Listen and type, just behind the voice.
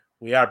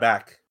We are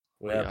back.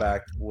 We are are.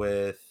 back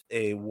with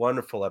a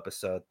wonderful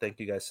episode. Thank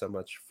you guys so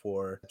much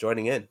for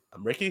joining in.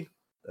 I'm Ricky.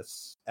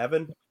 That's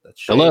Evan.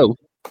 That's Shane. Hello.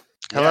 Yes.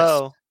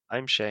 Hello.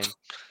 I'm Shane.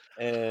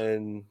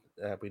 And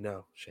we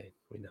know, Shane.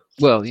 We know.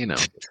 Well, you know.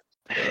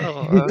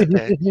 Oh,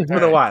 okay. It's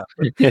been a while.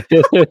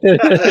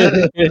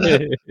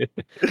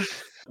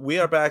 We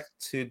are back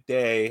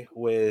today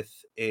with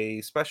a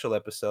special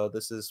episode.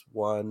 This is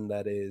one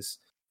that is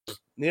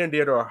near and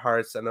dear to our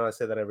hearts. I know I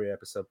say that every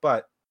episode,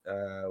 but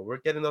we're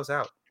getting those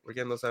out. We're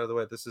getting those out of the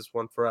way. This is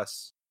one for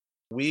us.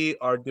 We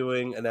are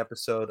doing an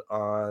episode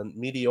on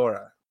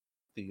Meteora,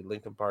 the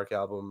Linkin Park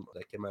album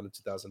that came out in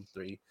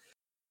 2003.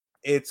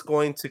 It's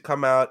going to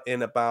come out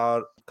in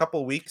about a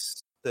couple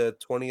weeks, the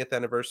 20th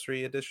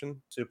anniversary edition.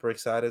 Super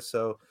excited.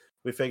 So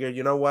we figured,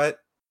 you know what?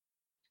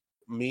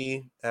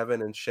 Me,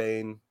 Evan, and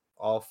Shane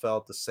all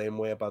felt the same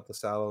way about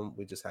this album.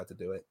 We just had to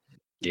do it.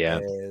 Yeah.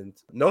 And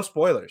no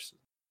spoilers.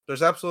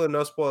 There's absolutely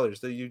no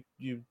spoilers. That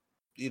you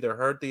either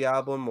heard the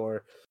album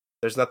or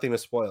there's nothing to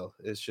spoil.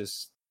 It's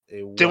just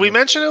a. Did we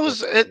mention it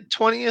was at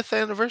 20th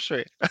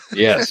anniversary?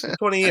 Yes.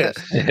 20 years.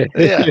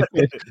 Yeah.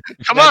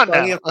 Come on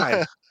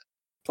now.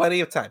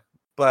 Plenty of time.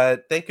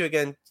 But thank you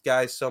again,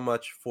 guys, so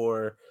much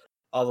for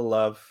all the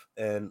love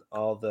and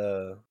all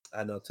the.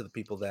 I know to the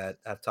people that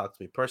have talked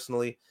to me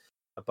personally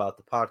about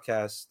the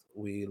podcast.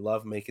 We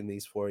love making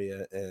these for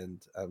you,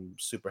 and I'm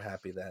super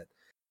happy that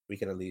we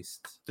can at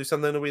least do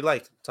something that we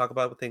like, talk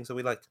about the things that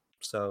we like.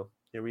 So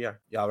here we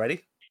are. Y'all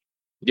ready?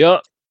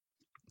 Yup.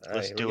 All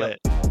Let's right, do it.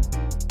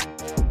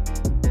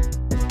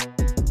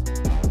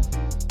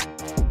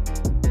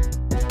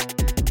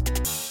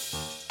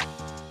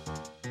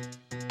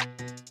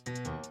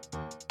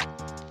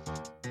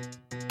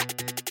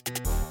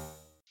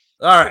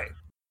 All right.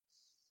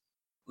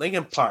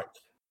 Linkin Park.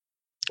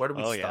 Where do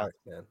we Oh, yeah. start,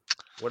 man?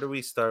 Where do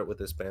we start with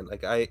this band?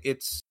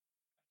 It's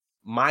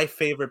my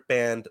favorite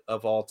band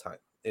of all time.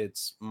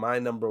 It's my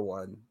number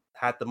one.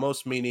 Had the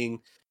most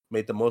meaning,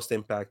 made the most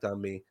impact on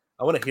me.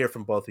 I want to hear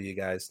from both of you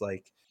guys.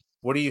 Like,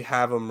 what do you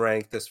have them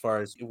ranked as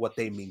far as what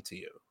they mean to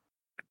you?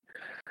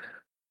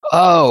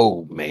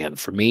 Oh man,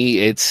 for me,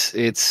 it's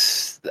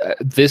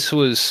this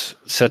was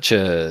such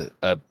a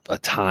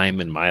time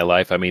in my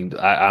life. I mean,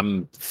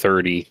 I'm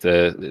 30.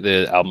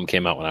 The album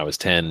came out when I was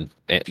 10.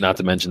 Not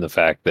to mention the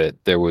fact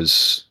that there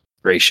was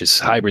Gracious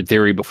Hybrid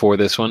Theory before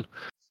this one.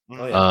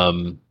 Oh,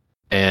 yeah.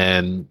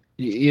 And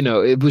you know,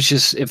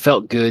 it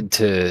felt good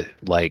to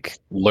like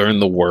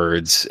learn the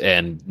words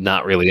and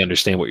not really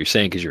understand what you're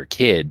saying because you're a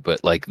kid,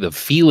 but like the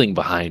feeling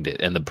behind it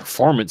and the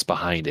performance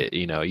behind it,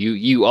 you know,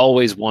 you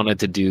always wanted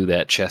to do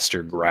that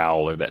Chester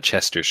growl or that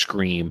Chester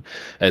scream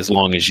as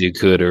long as you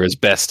could or as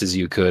best as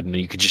you could, and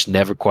you could just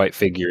never quite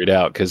figure it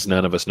out because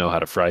none of us know how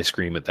to fry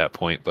scream at that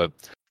point. But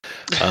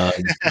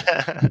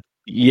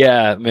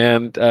yeah,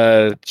 man,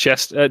 I'll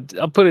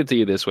put it to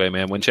you this way,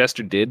 man. When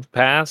Chester did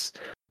pass,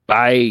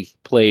 I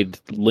played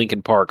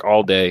Linkin Park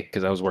all day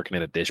because I was working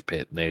at a dish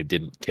pit, and they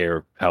didn't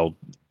care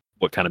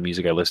what kind of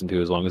music I listened to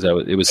as long as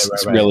it was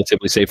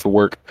relatively safe for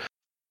work.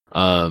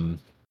 So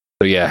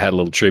yeah, I had a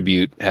little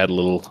tribute, had a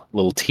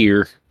little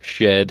tear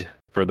shed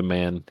for the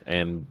man,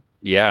 and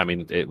yeah, I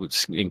mean, it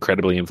was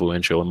incredibly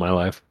influential in my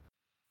life.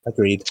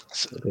 Agreed.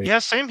 Yeah,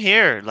 same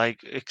here.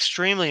 Like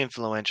extremely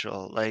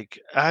influential. Like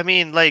I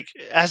mean, like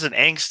as an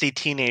angsty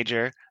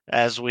teenager,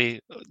 as we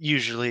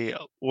usually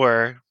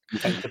were.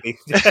 Tend to be.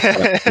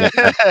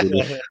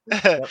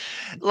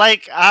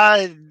 Like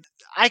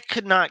I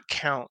could not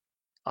count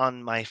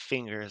on my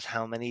fingers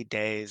how many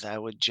days I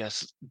would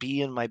just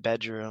be in my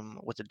bedroom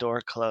with the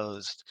door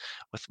closed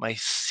with my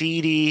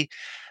CD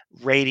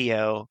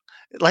radio,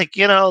 like,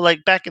 you know,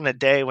 like back in the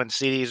day when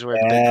CDs were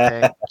the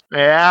big thing.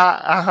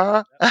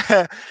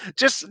 Yeah,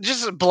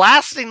 just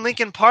blasting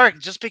Linkin Park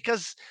just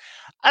because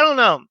I don't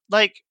know,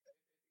 like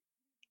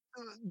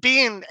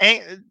being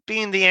the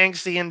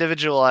angsty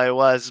individual I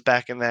was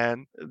back in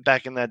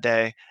that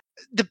day.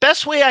 The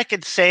best way I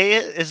could say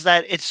it is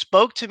that it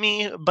spoke to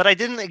me, but I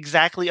didn't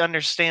exactly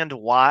understand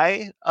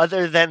why,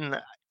 other than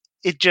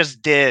it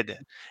just did.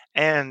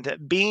 And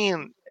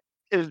being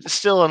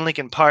still a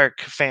Linkin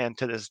Park fan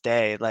to this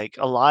day, like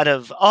a lot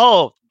of,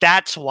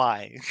 that's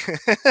why.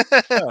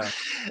 Yeah.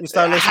 You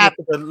start listening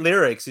to the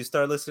lyrics, you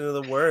start listening to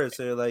the words,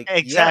 so you're like,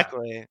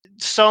 exactly. Yeah.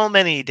 So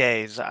many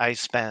days I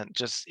spent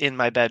just in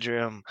my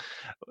bedroom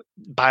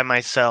by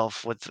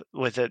myself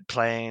with it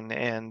playing,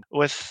 and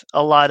with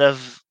a lot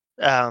of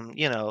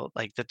you know,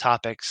 like the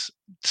topics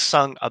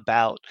sung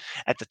about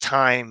at the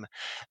time.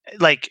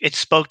 Like it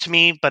spoke to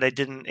me, but I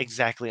didn't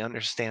exactly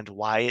understand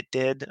why it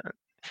did.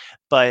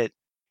 But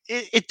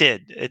it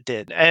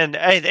did. And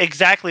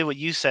exactly what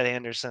you said,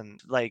 Anderson.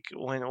 Like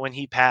when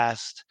he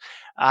passed,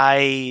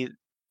 I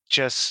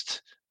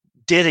just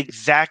did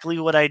exactly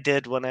what I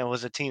did when I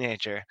was a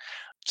teenager.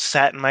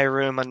 Sat in my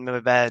room on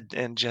my bed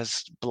and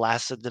just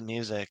blasted the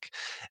music,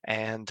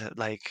 and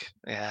like,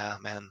 yeah,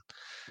 man,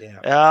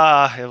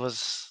 it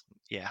was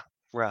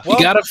rough. Well,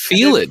 you gotta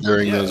feel it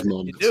during those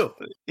moments. You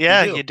do.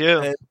 Yeah, you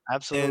do. And,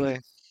 absolutely.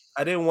 And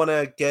I didn't want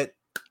to get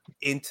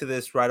into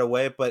this right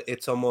away, but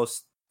it's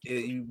almost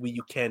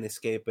you can't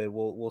escape it.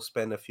 We'll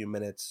spend a few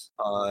minutes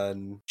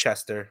on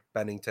Chester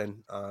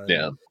Bennington.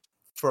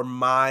 For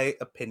my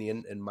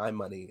opinion and my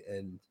money,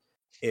 and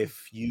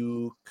if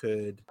you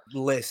could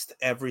list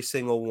every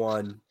single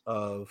one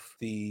of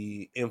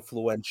the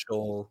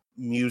influential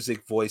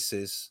music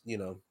voices,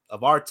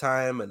 of our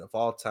time and of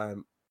all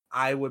time,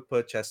 I would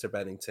put Chester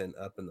Bennington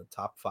up in the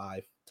top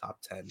 5,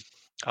 top 10.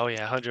 Oh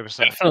yeah, 100%.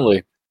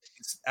 Definitely.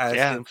 It's as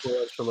Yeah.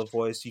 influential a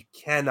voice. You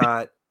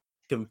cannot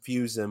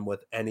confuse him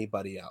with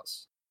anybody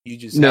else. You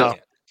just No.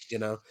 can't.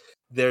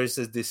 There's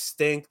a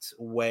distinct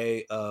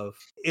way of,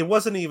 it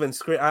wasn't even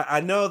script.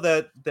 I know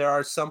that there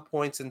are some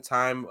points in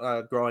time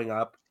growing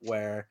up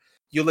where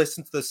you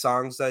listen to the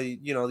songs that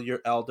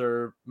your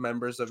elder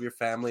members of your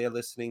family are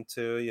listening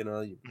to,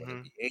 whether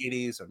it be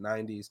 80s or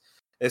 90s.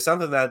 It's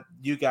something that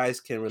you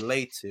guys can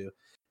relate to.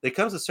 There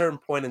comes a certain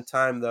point in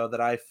time, though,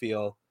 that I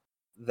feel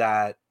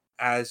that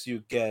as you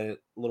get a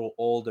little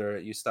older,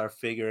 you start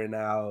figuring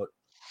out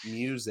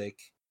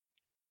music,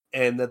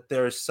 and that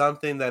there's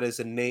something that is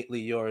innately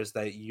yours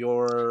that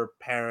your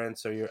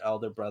parents or your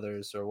elder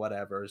brothers or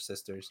whatever,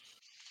 sisters,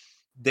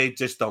 they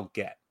just don't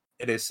get.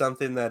 It is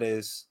something that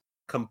is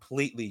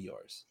completely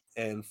yours.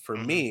 And for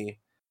me,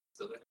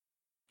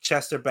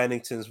 Chester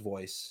Bennington's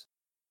voice,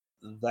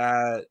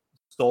 that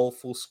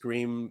soulful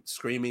screaming,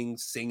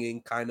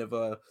 singing kind of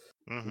a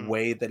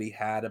way that he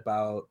had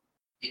about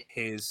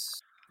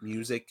his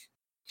music,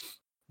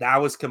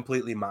 that was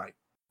completely mine.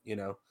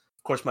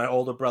 Of course, my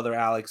older brother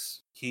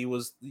Alex, he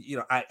was,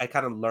 I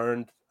kind of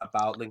learned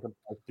about Linkin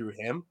Park through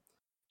him,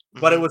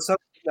 but it was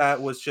something that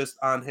was just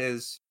on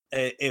his,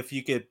 if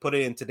you could put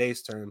it in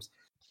today's terms,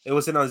 it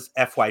wasn't on his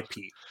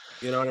FYP.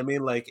 You know what I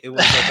mean? Like, it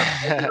was like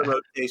a regular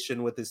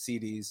rotation with his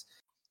CDs.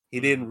 He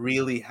didn't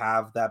really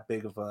have that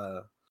big of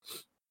a,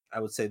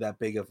 I would say, that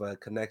big of a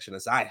connection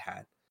as I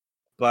had.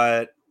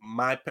 But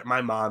my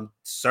mom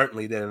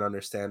certainly didn't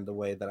understand the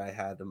way that I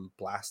had him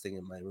blasting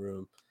in my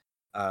room.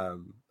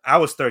 I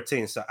was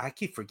 13, so I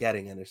keep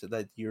forgetting, Anderson,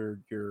 that you're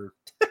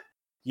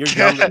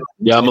younger.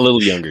 Yeah, I'm a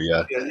little younger.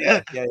 Yeah.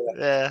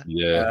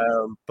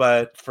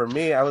 But for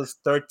me, I was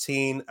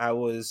 13. I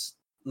was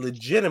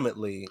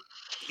legitimately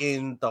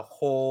in the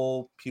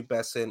whole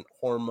pubescent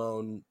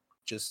hormone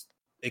just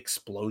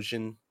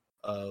explosion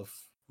of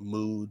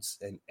moods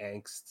and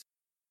angst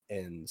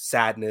and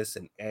sadness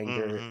and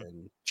anger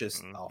and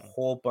just a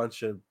whole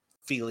bunch of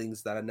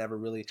feelings that I never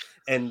really.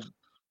 And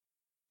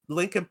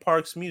Linkin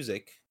Park's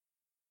music,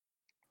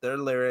 their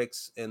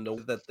lyrics and the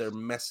way that their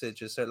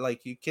messages are,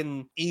 like, you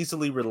can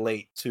easily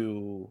relate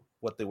to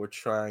what they were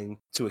trying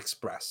to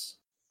express,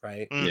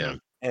 right? Yeah.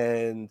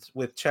 And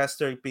with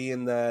Chester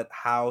being that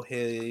how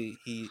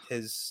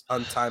his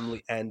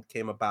untimely end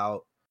came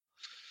about,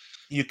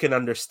 you can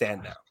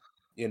understand now,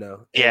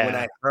 And when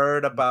I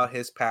heard about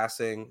his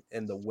passing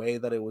and the way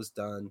that it was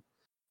done,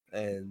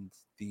 and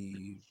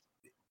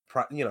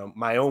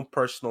my own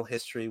personal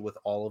history with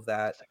all of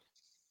that,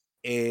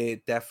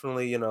 it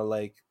definitely,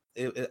 like,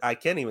 I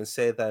can't even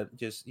say that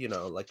just,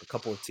 like a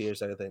couple of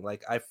tears or anything.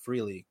 Like, I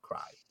freely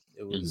cried.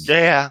 It was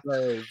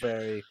very,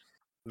 very,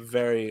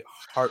 very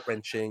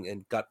heart-wrenching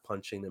and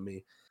gut-punching to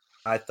me.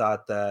 I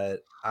thought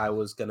that I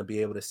was going to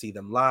be able to see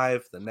them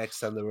live the next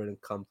time they were going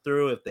to come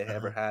through, if they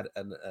ever had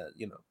another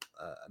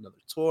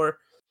tour.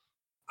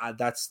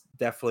 That's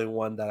definitely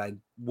one that I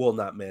will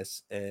not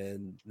miss,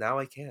 and now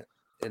I can't,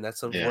 and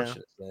that's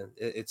unfortunate, man.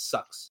 It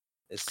sucks.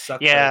 It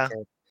sucks that I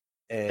can't.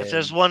 If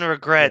there's And one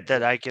regret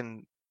that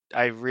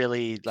I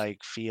really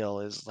like feel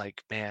is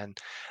like, man,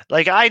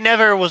 like I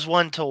never was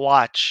one to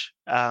watch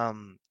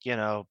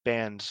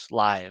bands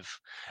live.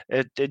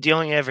 The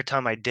only ever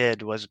time I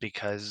did was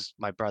because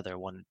my brother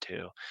wanted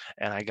to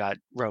and I got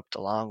roped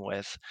along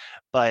with.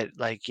 But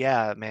like,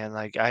 yeah, man,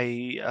 like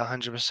I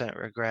 100%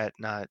 regret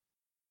not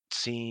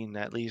seeing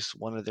at least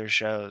one of their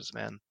shows,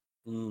 man.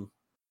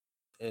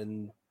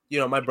 and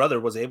my brother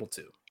was able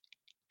to.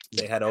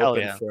 They had Hell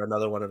opened yeah. for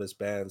another one of his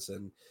bands,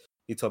 and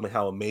he told me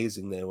how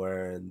amazing they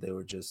were, and they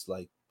were just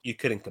like, you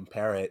couldn't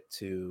compare it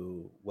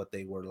to what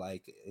they were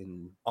like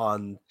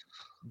on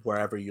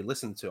wherever you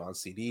listen to, on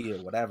CD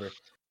or whatever.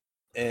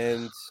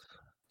 And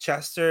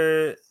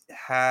Chester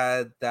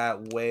had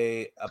that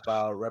way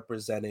about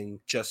representing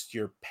just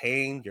your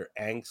pain, your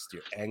angst,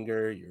 your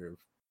anger, your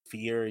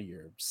fear,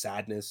 your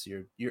sadness,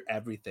 your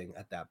everything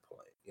at that point.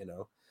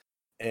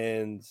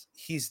 And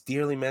he's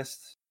dearly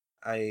missed.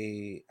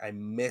 I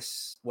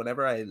miss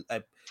whenever I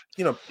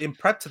in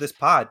prep to this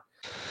pod,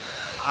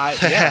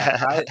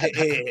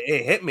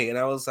 it hit me, and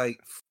I was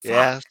like,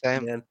 fuck,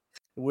 same. man,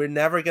 we're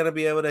never gonna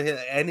be able to hit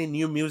any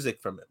new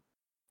music from him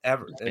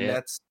ever. And Yeah.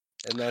 that's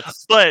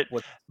But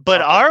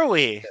awkward. are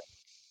we?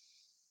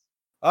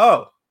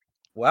 Oh,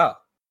 wow.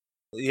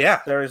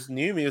 Yeah, there's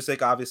new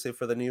music obviously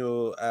for the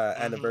new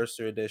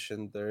anniversary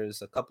edition.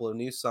 There's a couple of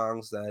new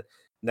songs that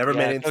never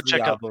made it Go into the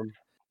check album.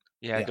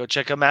 go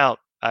check them out.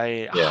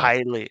 I Yeah.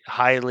 highly,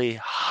 highly,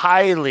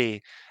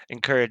 highly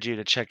encourage you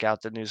to check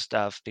out the new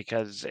stuff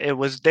because it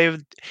was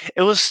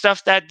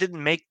stuff that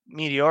didn't make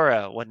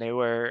Meteora when they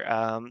were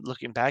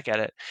looking back at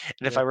it.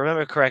 And if I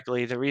remember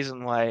correctly, the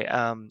reason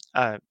why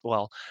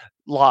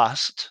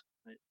Lost,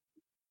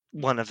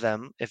 one of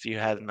them, if you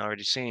hadn't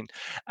already seen,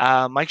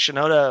 Mike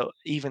Shinoda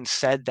even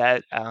said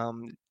that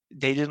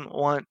they didn't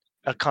want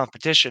a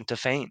competition to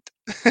faint.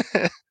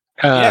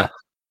 Yeah.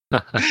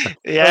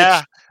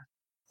 Yeah.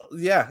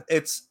 Yeah,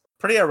 it's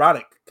pretty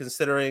ironic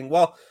considering.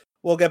 Well,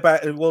 we'll get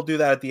back. We'll do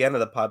that at the end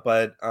of the pod,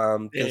 but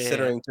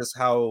considering just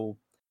how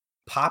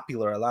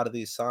popular a lot of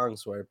these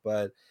songs were.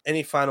 But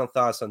any final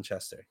thoughts on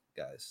Chester,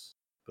 guys,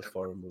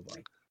 before we move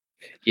on?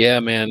 Yeah,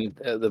 man,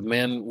 the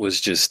man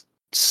was just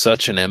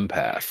such an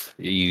empath.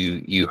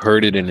 You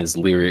heard it in his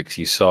lyrics,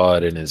 you saw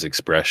it in his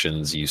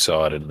expressions, you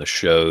saw it in the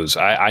shows.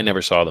 I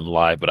never saw them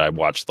live, but I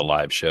watched the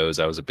live shows.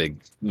 I was a big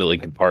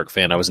Linkin Park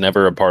fan. I was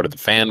never a part of the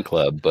fan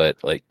club, but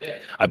like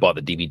I bought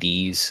the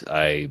DVDs.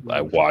 I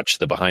watched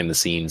the behind the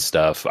scenes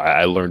stuff.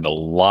 I learned a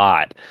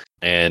lot,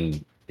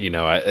 and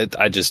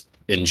I just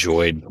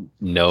enjoyed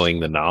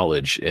knowing the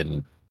knowledge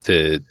and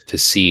to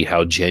see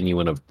how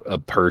genuine a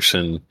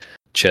person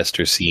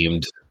Chester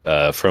seemed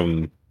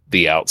from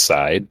the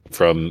outside,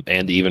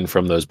 and even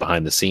from those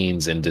behind the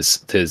scenes, and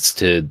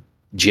to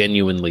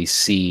genuinely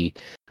see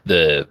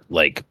the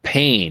like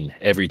pain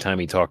every time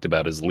he talked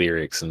about his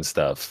lyrics and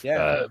stuff.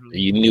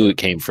 You knew it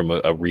came from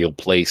a real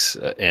place,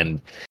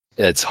 and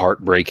it's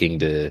heartbreaking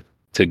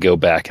to go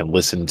back and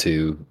listen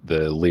to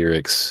the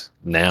lyrics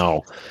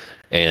now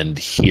and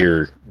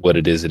hear what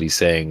it is that he's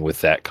saying with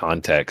that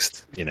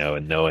context,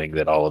 and knowing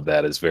that all of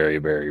that is very,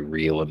 very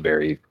real and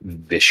very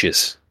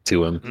vicious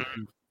to him.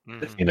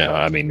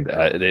 I mean,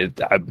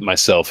 I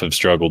myself have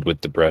struggled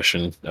with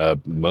depression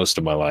most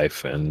of my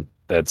life, and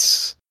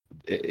it's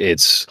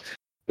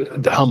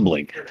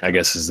humbling, I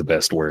guess is the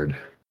best word,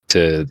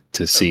 to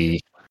see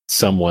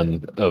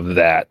someone of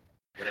that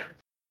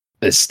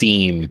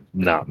esteem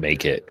not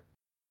make it.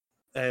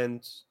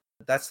 And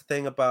that's the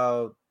thing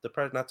about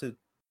depression, not to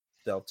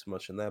delve too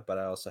much in that, but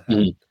I also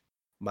had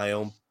my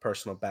own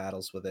personal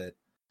battles with it,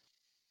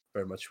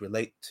 very much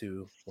relate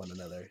to one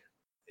another.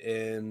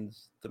 And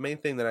the main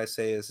thing that I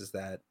say is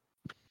that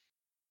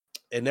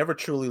it never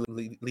truly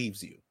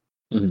leaves you.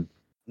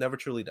 Never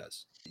truly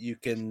does. You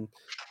can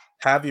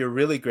have your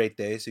really great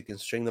days. You can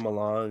string them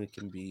along. It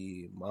can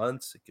be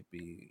months. It could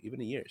be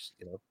even years,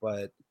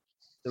 but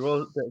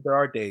there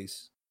are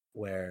days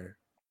where,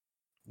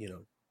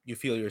 you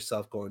feel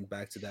yourself going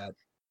back to that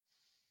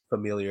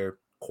familiar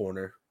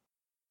corner,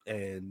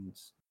 and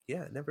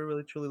yeah, it never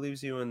really truly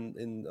leaves you.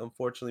 And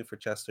unfortunately for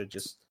Chester,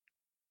 just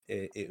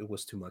it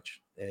was too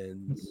much.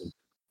 And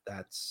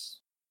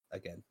that's,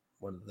 again,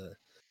 one of the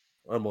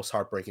most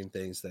heartbreaking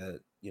things, that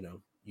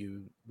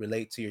you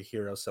relate to your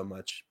hero so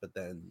much, but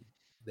then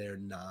they're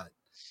not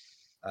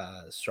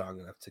strong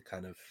enough to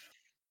kind of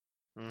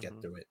get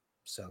through it.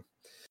 So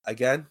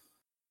again,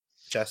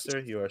 Chester,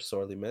 you are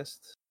sorely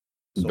missed.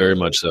 Very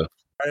much so.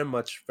 Very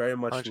much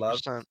 100%.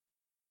 loved.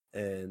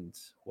 And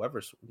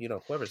whoever's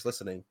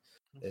listening,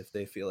 if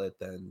they feel it,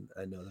 then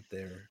I know that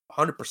they're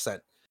 100%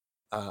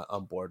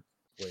 on board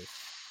with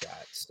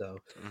that. So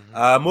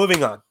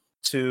moving on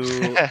to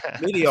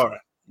Meteora,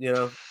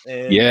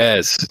 and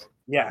yes,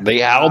 yeah,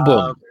 the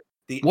album.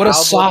 What a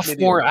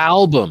sophomore Meteora.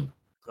 album.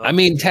 I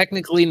mean,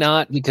 technically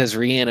not, because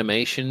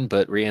Reanimation,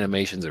 but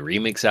Reanimation's a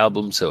remix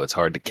album, so it's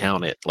hard to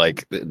count it.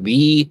 Like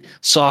the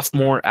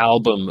sophomore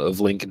album of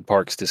Linkin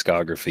Park's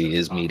discography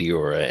is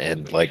Meteora,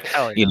 and like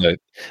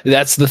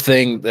that's the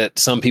thing that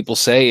some people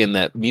say in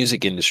that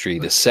music industry.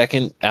 The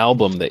second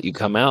album that you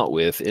come out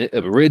with,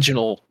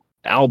 original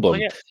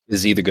album,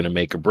 is either going to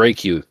make or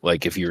break you.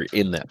 Like if you're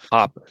in that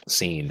pop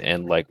scene,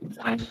 and like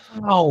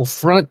wow,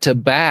 front to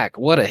back,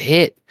 what a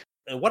hit!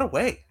 And what a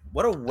way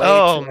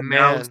to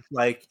announce,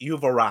 like,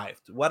 you've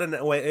arrived. What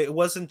a way. It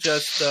wasn't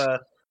just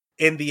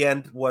in the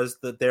end was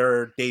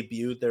their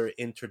debut, their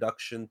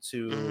introduction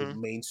to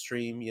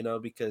mainstream,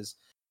 because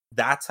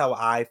that's how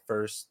I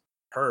first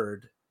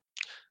heard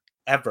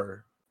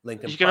ever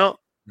Linkin Park.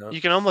 You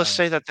can almost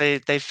say that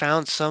they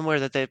found somewhere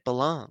that they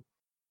belong.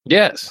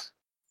 Yes.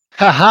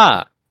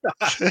 Haha.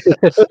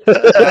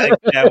 I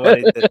get what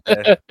he did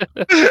there.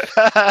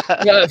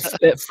 Yeah,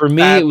 for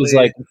me, it was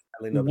like,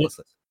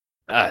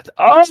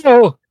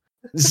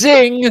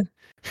 zing!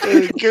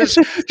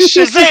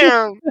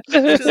 Shazam!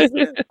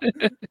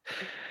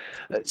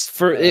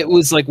 It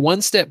was like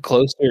one step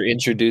closer,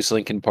 introduced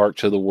Linkin Park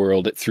to the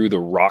world through the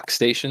rock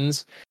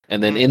stations,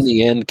 and then in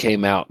the end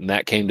came out, and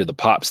that came to the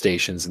pop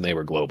stations, and they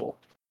were global.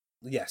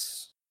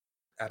 Yes.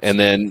 Absolutely. And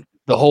then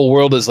the whole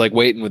world is like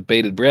waiting with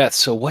bated breath.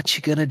 So what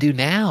you gonna do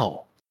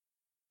now?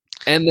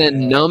 And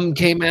then Numb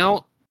came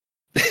out.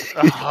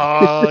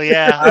 Oh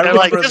yeah, they're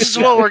like, this is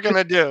what we're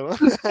gonna do.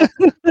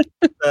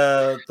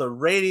 The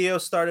radio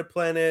started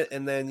playing it,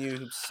 and then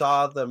you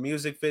saw the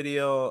music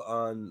video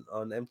on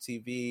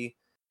MTV.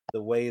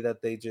 The way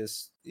that they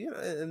just,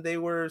 and they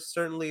were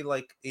certainly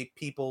like a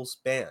people's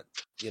band,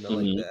 like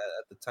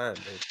at the time.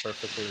 They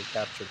perfectly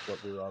captured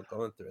what we were all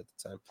going through at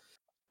the time.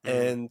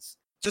 And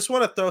just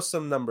want to throw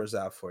some numbers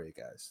out for you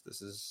guys.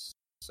 This is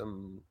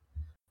some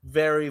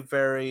very,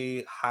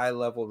 very high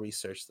level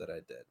research that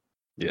I did.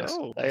 Yes.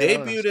 Oh,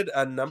 Debuted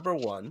at number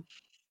 1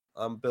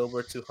 on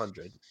Billboard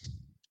 200.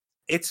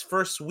 Its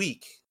first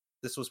week,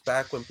 this was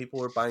back when people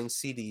were buying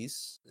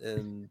CDs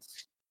and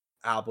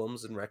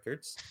albums and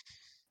records.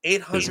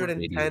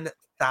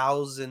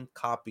 810,000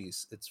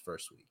 copies its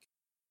first week.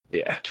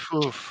 Yeah.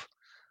 Oof.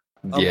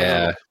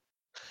 Yeah.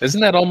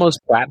 Isn't that almost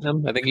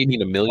platinum? I think you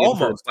need 1 million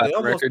for a Almost. They platinum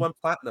almost record. went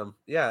platinum.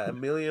 Yeah, 1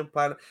 million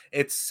platinum.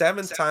 It's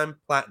 7-time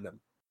platinum.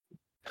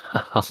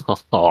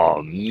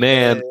 Oh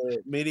man.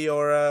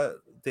 Meteora,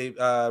 they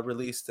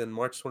released in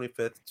March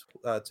 25th,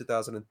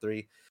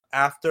 2003.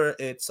 After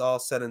it's all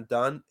said and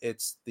done,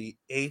 it's the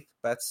 8th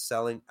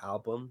best-selling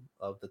album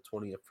of the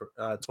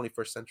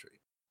 21st century.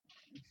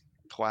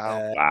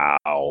 Wow.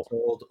 Wow.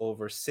 Sold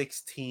over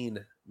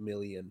 16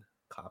 million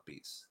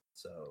copies.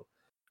 So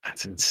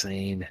That's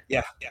insane.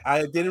 yeah,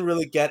 I didn't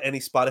really get any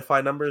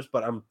Spotify numbers,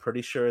 but I'm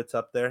pretty sure it's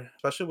up there,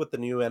 especially with the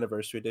new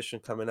anniversary edition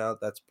coming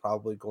out. That's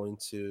probably going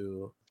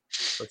to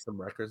put some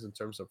records in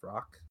terms of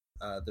rock.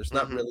 There's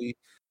not really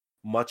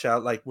much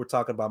out, like we're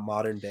talking about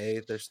modern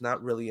day. There's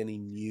not really any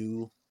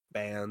new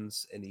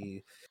bands,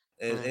 and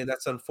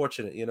that's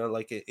unfortunate.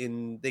 Like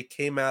they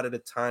came out at a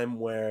time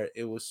where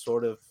it was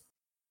sort of,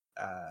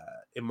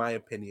 in my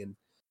opinion,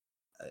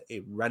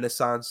 a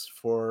renaissance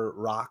for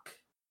rock.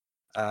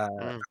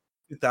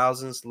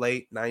 2000s,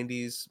 late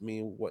 90s. I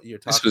mean, what you're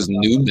talking This was about?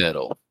 new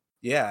metal.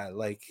 Yeah,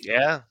 like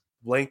Yeah.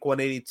 Blink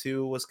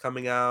 182 was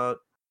coming out.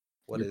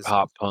 What Your is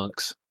pop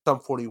punks. Sum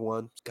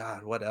 41?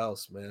 God, what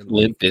else, man?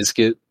 Limp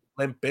Bizkit.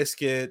 Limp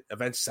Bizkit,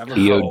 Avenged POD.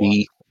 Sevenfold,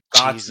 Jesus.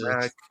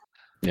 Godsmack.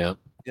 Yeah.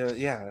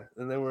 Yeah,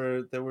 and there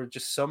were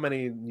just so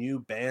many new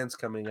bands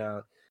coming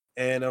out,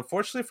 and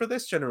unfortunately for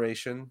this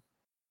generation,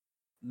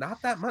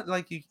 not that much.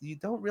 Like you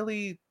don't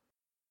really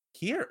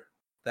hear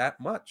that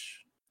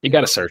much. You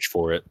got to search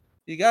for it.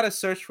 You got to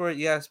search for it,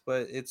 yes,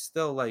 but it's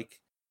still like,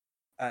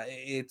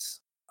 it's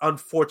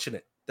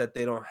unfortunate that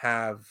they don't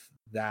have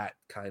that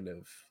kind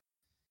of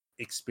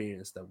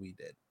experience that we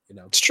did.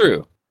 It's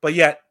true. But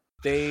yet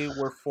they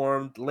were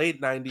formed late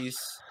 90s.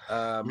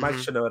 Mike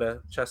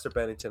Shinoda, Chester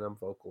Bennington on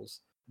vocals,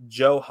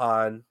 Joe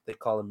Hahn, they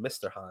call him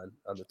Mr. Hahn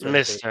on the turntable.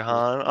 Mr.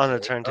 Hahn on the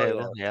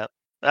turntable. Oh, yeah. Yep.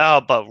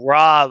 Oh, but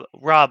Rob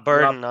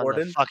Burton on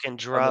the fucking on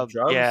the drum.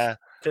 drums. Yeah.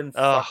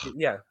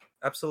 Yeah,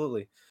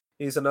 absolutely.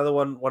 He's another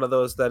one of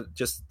those that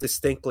just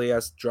distinctly,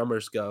 as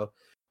drummers go,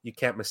 you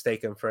can't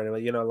mistake him for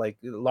anyone. Like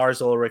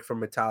Lars Ulrich from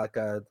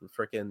Metallica,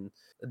 freaking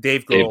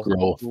Dave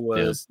Grohl, who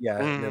was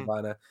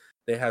Nirvana.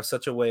 They have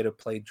such a way to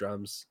play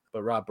drums,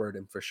 but Rob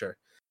Burton for sure.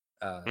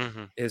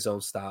 His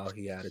own style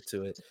he added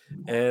to it.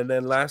 And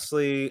then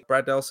lastly,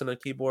 Brad Delson on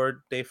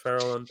keyboard, Dave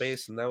Farrell on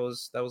bass, and that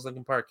was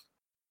Linkin Park.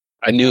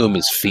 I knew him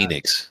as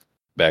Phoenix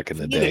back in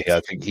the day. I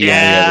think he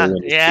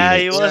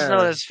was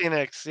known as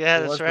Phoenix. Yeah,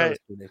 that's right.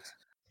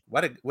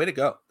 Way to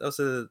go. That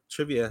was a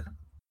trivia.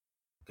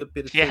 Good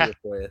bit of trivia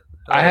for you.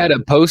 I had a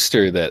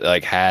poster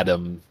that had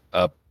him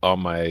up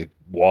on my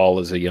wall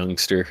as a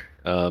youngster.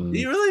 Did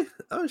you really?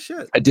 Oh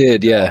shit! I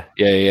did. Yeah.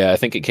 I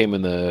think it came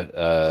in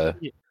the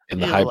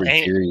Hybrid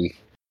Theory.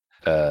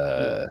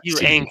 You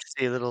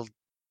angsty little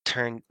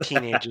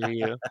teenager,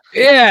 you.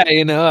 Yeah,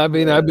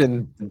 I've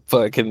been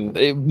fucking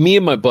me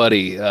and my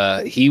buddy.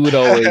 He would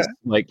always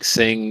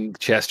sing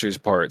Chester's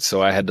parts,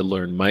 so I had to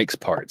learn Mike's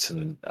parts,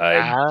 and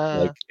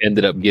I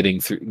ended up getting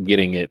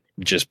it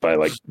just by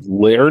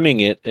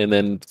learning it, and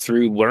then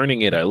through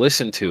learning it, I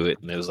listened to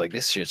it, and it was like,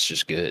 this shit's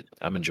just good.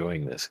 I'm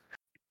enjoying this,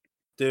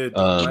 dude.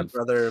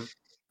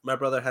 My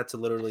brother had to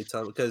literally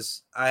tell me,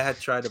 because I had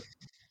tried to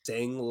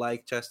sing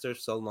like Chester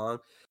so long,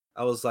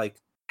 I was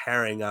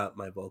tearing out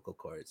my vocal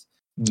cords.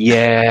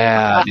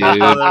 Yeah,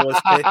 dude.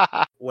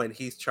 When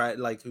he's tried,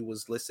 who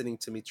was listening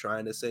to me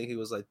trying to sing, he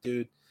was like,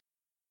 dude,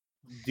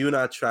 do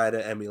not try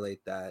to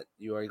emulate that.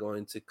 You are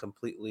going to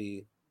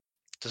completely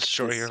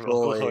destroy your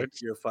vocal cords.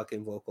 Your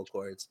fucking vocal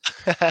cords.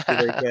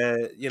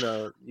 That's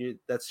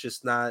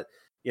just not,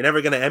 you're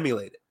never going to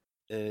emulate it.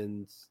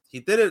 And he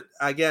did it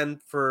again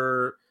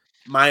for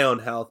my own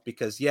health,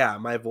 because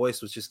my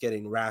voice was just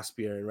getting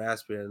raspier and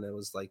raspier, and I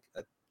was like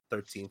a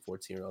 13,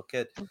 14-year-old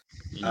kid.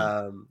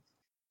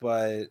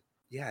 But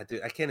yeah,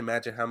 dude, I can't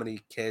imagine how many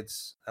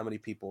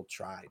people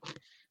tried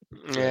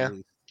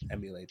to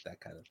emulate that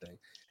kind of thing.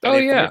 And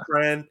if your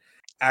friend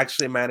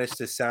actually managed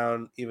to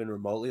sound even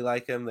remotely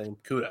like him, then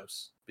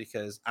kudos,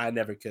 because I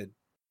never could.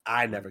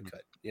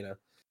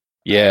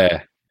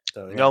 Yeah.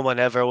 No one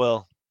ever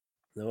will.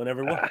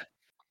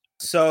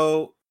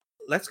 So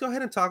let's go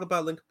ahead and talk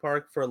about Linkin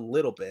Park for a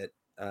little bit.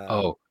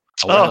 I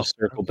want to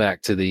circle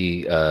back to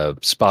the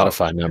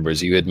Spotify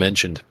numbers you had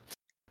mentioned.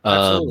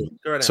 So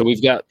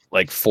we've got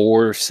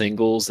 4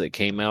 singles that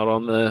came out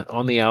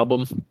on the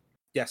album.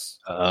 Yes.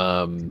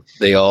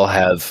 They all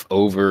have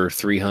over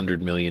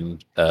 300 million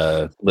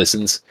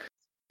listens.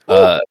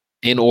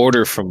 In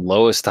order from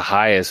lowest to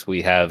highest,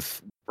 we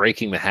have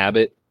Breaking the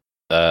Habit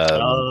at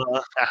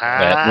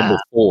number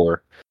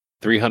 4,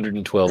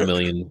 312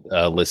 million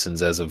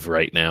listens as of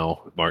right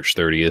now, March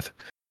 30th.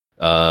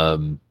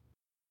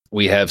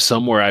 We have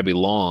Somewhere I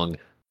Belong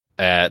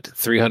at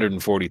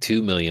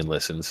 342 million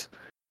listens.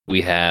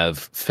 We have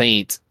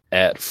Faint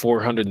at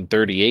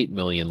 438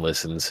 million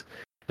listens.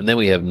 And then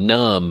we have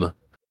Numb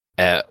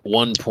at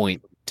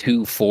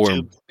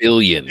 1.24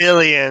 billion.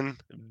 Billion.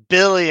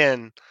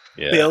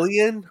 Yeah.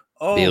 Billion?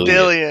 Oh,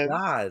 Billion. my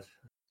God.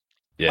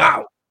 Yeah.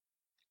 Wow.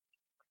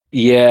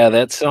 Yeah,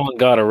 that song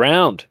got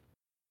around.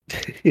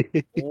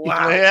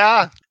 Wow.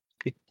 Yeah.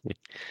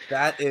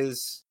 That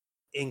is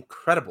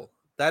incredible.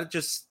 That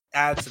just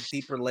adds a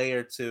deeper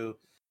layer to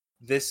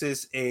this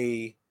is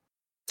a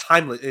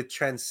timeless, it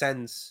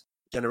transcends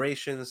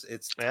generations,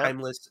 it's Yeah.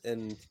 timeless,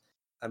 and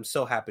I'm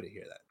so happy to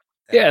hear that.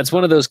 Yeah, it's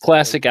one of those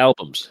classic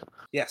albums.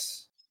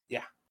 Yes.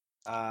 Yeah.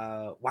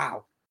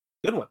 Wow.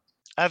 Good one.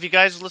 Have you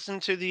guys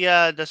listened to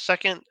the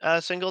second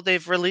single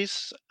they've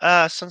released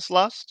since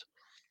Lost?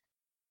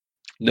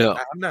 No.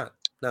 I'm not.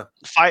 No.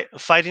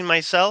 Fighting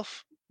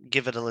Myself?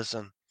 Give it a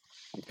listen.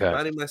 Okay.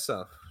 Finding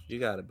myself. You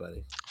got it,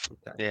 buddy.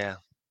 Okay. Yeah.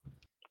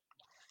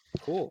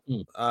 Cool.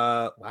 Hmm.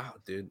 Wow,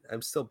 dude.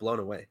 I'm still blown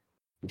away.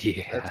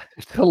 Yeah.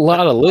 It's a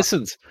lot of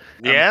listens.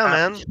 Yeah,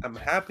 happy. man. I'm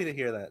happy to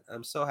hear that.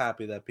 I'm so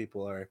happy that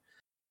people are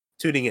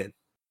tuning in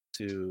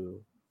to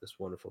this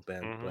wonderful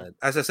band. Mhm. But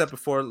as I said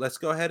before, let's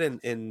go ahead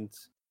and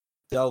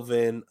delve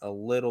in a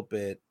little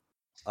bit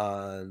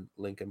on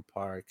Linkin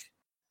Park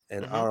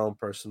and Mhm. our own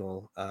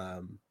personal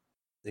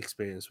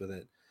experience with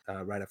it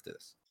right after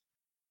this.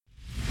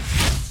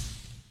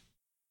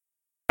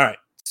 All right.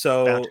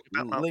 So Bound to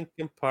come out.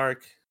 Linkin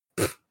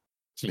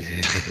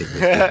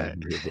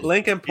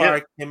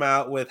Park came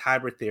out with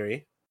Hybrid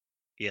Theory.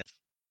 Yes.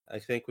 I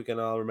think we can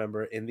all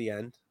remember In the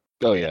End.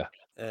 Oh, yeah.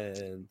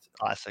 And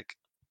Classic.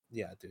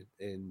 yeah, dude.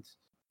 And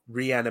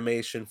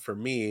Reanimation for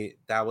me,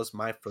 that was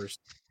my first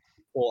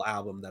full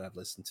album that I've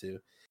listened to.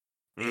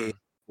 It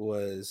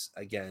was,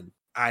 again,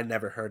 I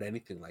never heard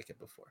anything like it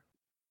before.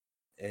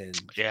 And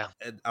Yeah.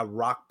 a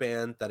rock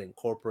band that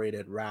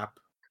incorporated rap,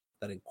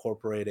 that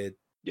incorporated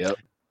Yep.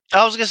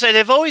 I was gonna say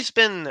they've always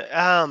been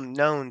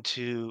known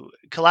to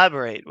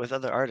collaborate with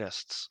other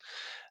artists.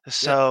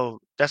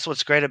 So that's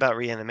what's great about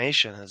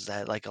Reanimation is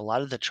that like a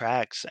lot of the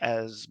tracks,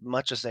 as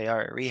much as they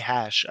are a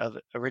rehash of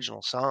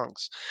original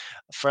songs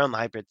from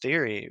Hybrid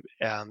Theory,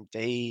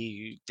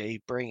 they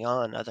bring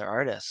on other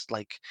artists.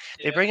 Like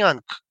they bring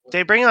on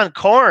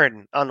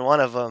Korn on one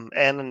of them,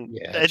 and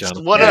Yeah, it's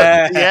Jonathan one of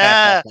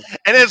Davis.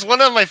 and it's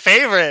one of my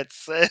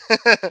favorites.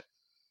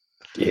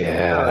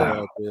 Yeah.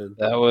 Oh, yeah, dude.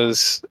 That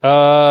was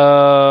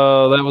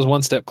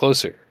One Step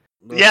Closer.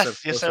 No yes, Step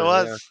yes, it Closer,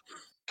 was. yeah.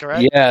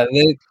 Correct. Yeah,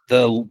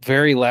 the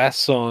very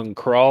last song,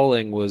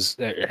 "Crawling,"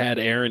 had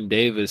Aaron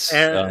Davis.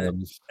 Aaron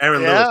Lewis.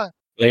 Yeah.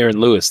 Aaron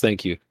Lewis.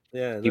 Thank you.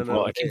 Yeah,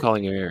 I keep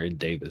calling him Aaron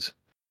Davis.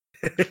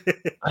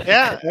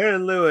 Yeah.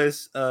 Aaron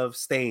Lewis of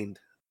Stained.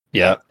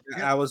 Yeah.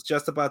 I was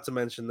just about to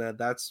mention that.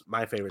 That's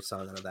my favorite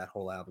song out of that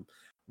whole album.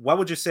 What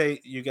would you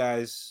say, you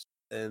guys?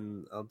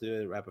 And I'll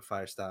do it rapid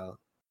fire style.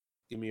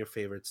 Give me your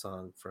favorite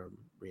song from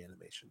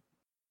Reanimation.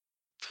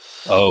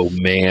 Oh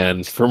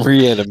man, from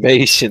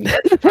Reanimation.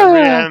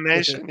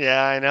 Reanimation.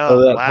 Yeah, I know.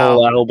 Oh, that Wow.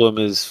 whole album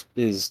is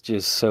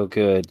just so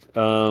good.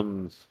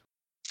 Well,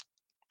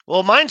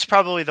 mine's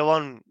probably the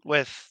one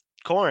with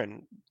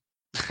Korn.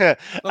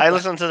 I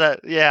listen to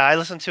that. Yeah, I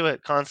listen to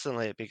it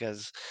constantly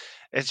because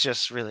it's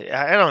just really.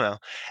 I don't know.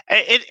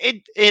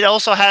 It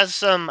also has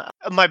some. One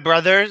of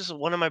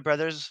my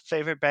brother's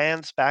favorite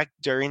bands back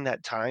during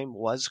that time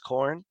was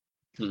Korn.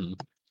 Hmm.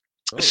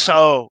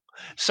 Oh,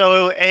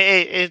 so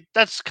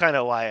that's kind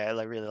of why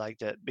I really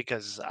liked it,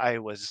 because I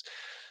was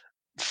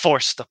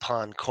forced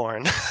upon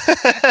Korn.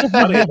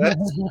 Buddy,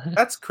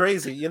 that's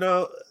crazy. You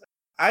know,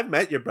 I've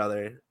met your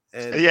brother,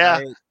 and Yeah.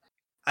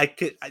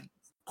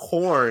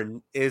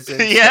 Korn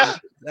isn't Yeah.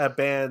 a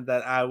band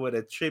that I would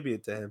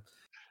attribute to him,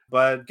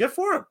 but good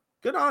for him.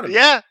 Good on him.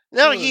 Yeah.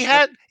 No, Good. he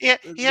had They're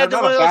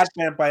not one a of those. bad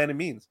band by any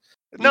means.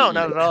 No,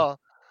 not at all.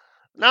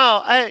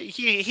 No,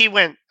 he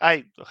went.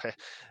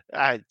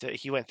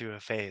 He went through a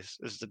phase.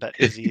 Is the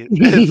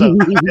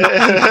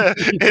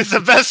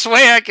best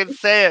way I can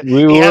say it.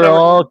 We were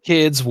all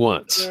kids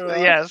once.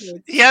 Yes,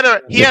 he had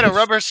a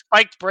rubber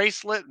spiked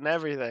bracelet and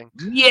everything.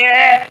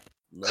 Yeah.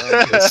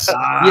 Yes.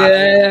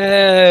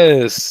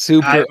 Yes.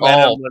 Super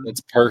alt. when-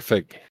 It's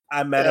perfect.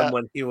 I met him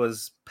when he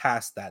was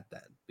past that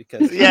then,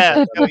 because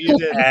Yeah, no, you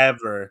did.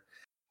 ever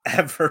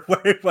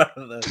wear one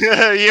of those.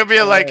 You'll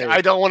be like, Right.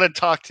 I don't want to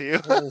talk to you.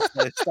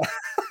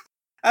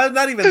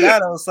 Not even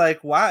that. I was like,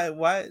 why?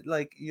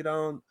 Like, you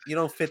don't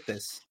fit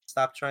this.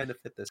 Stop trying to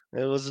fit this.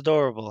 It was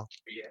adorable.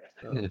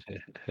 So,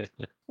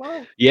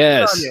 well,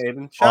 Yes. good on you,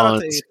 Aiden. Shout out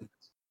to Aiden.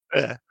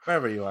 Yeah.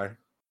 Wherever you are.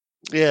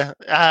 Yeah.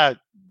 I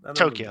don't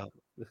Tokyo.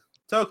 know.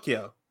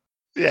 Tokyo. Shout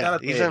Yeah,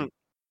 out to he's Aiden. in.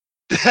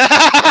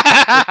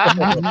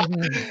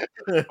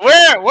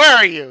 Where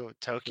are you,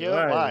 Tokyo?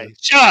 Where are Why? you?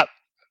 Shut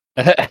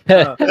up.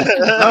 No,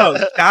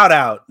 shout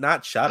out,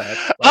 not shut up.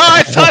 Oh,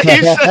 I thought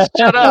you said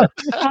shut up.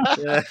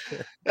 Yeah.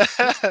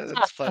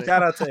 That's funny.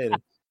 Shout out to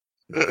Aiden.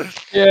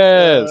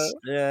 Yes.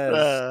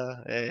 Yes.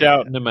 Yeah.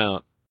 Shouting them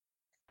out.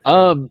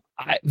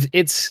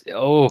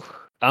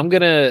 I'm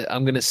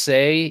gonna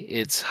say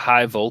it's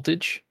high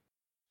voltage.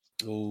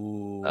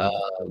 Ooh.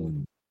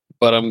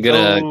 But I'm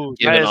gonna Oh,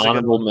 give that an is a good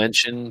honorable one.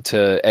 mention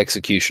to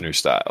Executioner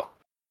Style.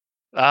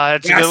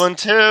 That's a Yes! good one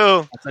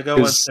too. That's a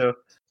good one too.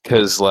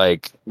 Because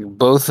like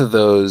both of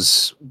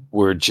those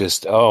were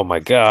just, oh my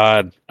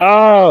god.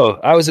 Oh,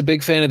 I was a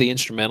big fan of the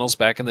instrumentals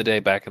back in the day.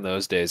 Back in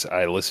those days,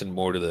 I listened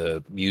more to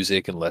the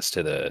music and less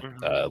to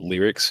the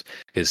lyrics,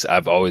 because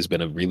I've always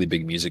been a really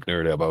big music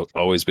nerd. I've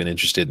always been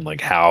interested in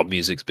like how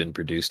music's been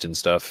produced and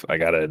stuff. I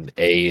got an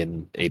A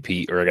in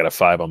AP, or I got a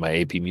 5 on my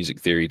AP music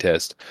theory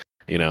test.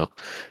 You know,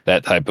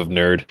 that type of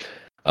nerd.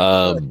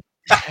 And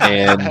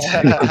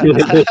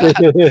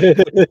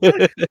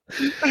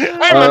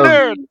I'm a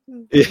nerd.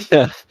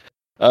 yeah.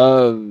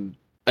 Um,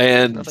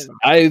 and Nothing.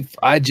 I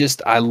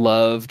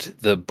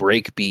loved the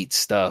breakbeat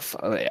stuff.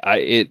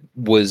 It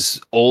was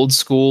old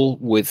school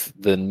with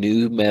the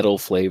new metal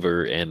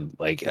flavor, and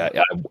like I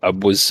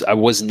was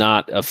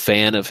not a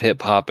fan of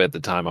hip hop at the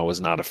time. I was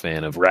not a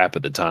fan of rap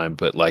at the time,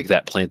 but like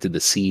that planted the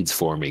seeds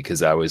for me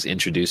because I was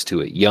introduced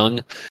to it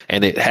young,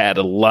 and it had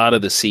a lot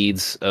of the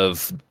seeds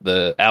of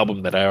the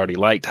album that I already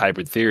liked,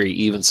 Hybrid Theory.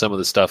 Even some of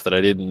the stuff that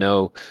I didn't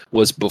know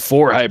was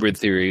before Hybrid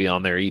Theory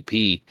on their EP,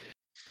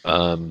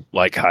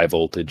 like High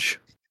Voltage.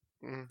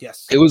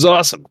 Yes. It was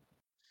awesome.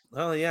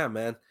 Oh yeah,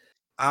 man.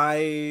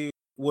 I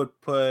would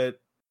put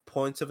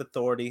Points of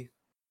Authority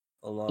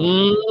along.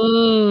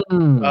 Oh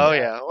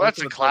yeah, well, Points that's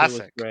of a Authority was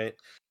classic. great.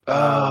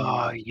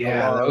 Oh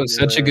yeah, that Along was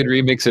such a good with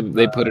remix, and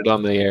they put it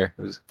on the air.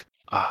 It was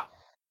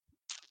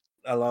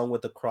along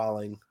with the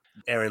Crawling,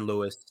 Aaron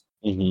Lewis.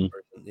 mhm.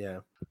 Yeah.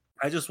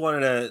 I just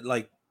wanted to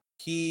like,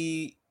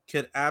 he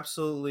could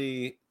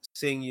absolutely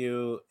sing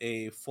you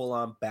a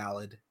full-on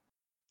ballad.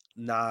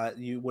 Not,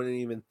 you wouldn't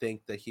even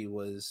think that he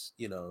was,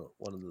 one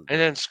of the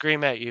And then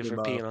scream at you for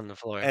emo, peeing on the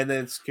floor. and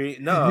then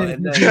scream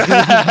and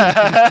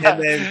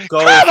then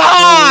go Come fully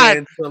on!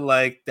 into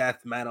like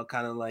death metal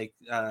kind of like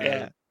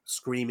Yeah.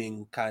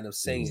 screaming kind of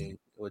singing,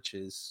 which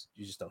is,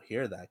 you just don't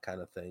hear that kind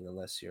of thing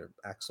unless you're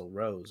Axl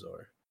Rose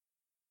or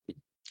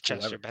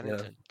Chester whoever,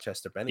 Bennington.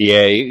 Chester Bennington.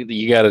 Yeah,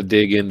 you got to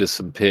dig into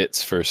some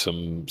pits for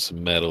some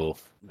metal,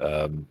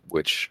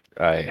 which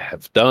I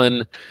have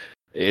done.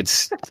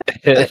 It's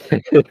but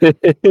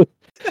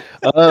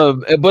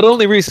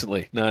only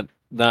recently, not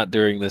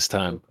during this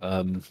time.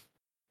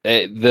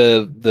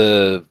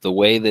 The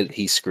way that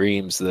he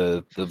screams,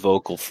 the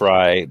vocal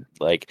fry,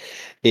 like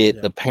it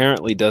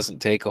apparently doesn't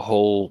take a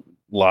whole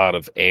lot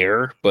of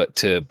air, but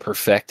to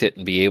perfect it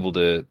and be able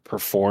to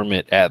perform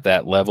it at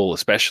that level,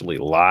 especially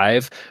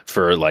live,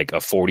 for like a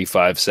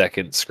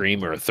 45-second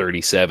scream or a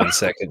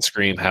 37-second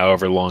scream,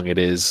 however long it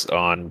is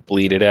on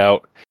Bleed It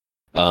Out,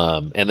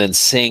 and then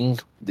sing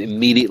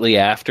immediately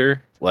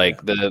after,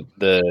 like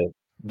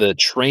the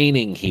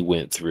training he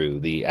went through,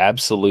 the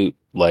absolute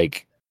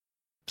like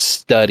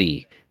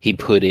study he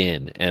put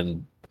in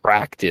and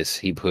practice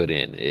he put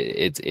in,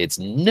 it's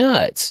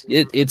nuts.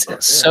 It's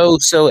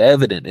so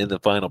evident in the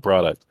final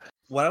product.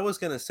 What I was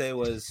gonna say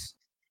was,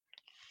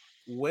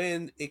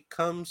 when it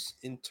comes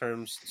in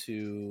terms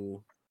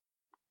to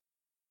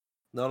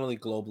not only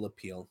global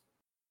appeal,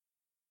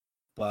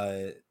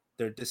 but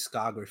their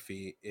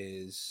discography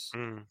is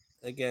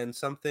again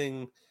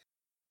something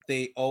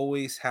they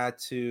always had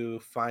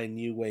to find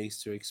new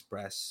ways to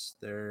express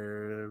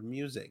their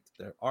music,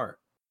 their art,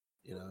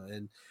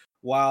 and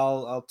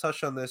while I'll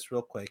touch on this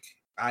real quick,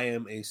 I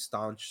am a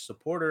staunch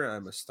supporter.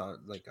 I'm a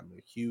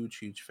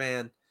huge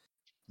fan.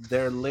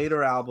 Their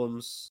later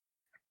albums,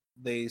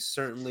 they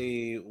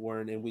certainly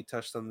weren't, and we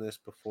touched on this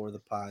before the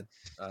pod,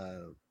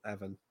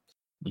 Evan,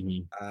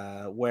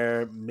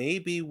 where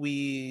maybe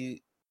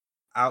we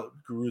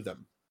outgrew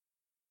them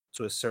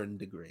to a certain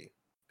degree,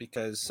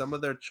 because some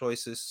of their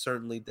choices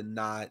certainly did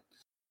not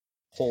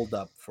hold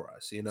up for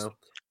us, Are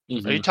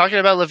you talking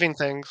about Living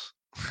Things?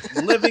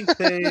 Living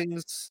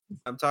Things.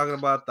 I'm talking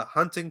about the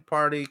Hunting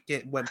Party.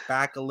 Went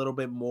back a little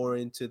bit more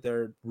into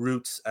their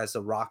roots as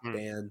a rock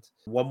band.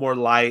 One More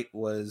Light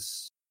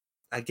was,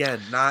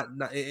 again, not,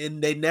 and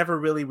they never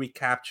really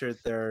recaptured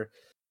their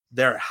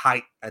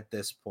height at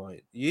this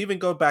point. You even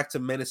go back to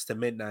Minutes to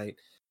Midnight,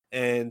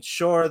 and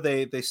sure,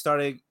 they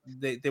started,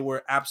 they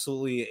were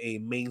absolutely a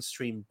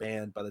mainstream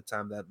band by the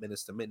time that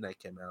Minutes to Midnight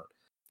came out.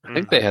 I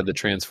think they had the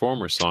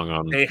Transformers song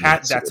on. They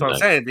had, that's what I'm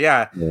saying.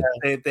 Yeah.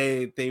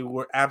 They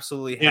were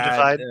absolutely New had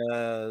Divide.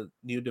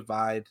 New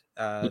Divide.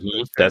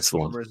 The That's the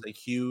one. Transformers, a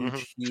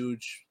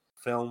huge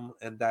film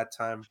at that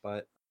time,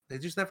 but they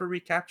just never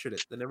recaptured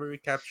it. They never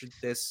recaptured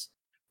this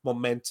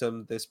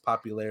momentum, this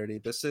popularity.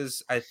 This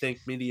is, I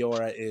think,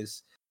 Meteora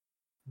is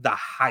the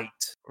height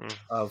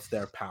of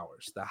their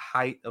powers, the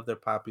height of their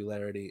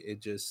popularity. It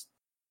just,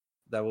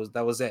 that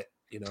was it.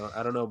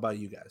 I don't know about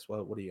you guys.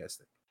 What do you guys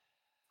think?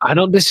 I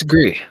don't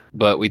disagree,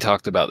 but we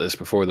talked about this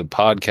before the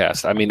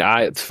podcast. I mean,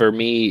 for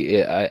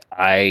me,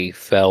 I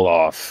fell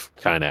off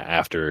kind of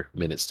after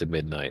Minutes to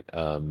Midnight,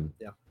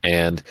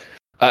 and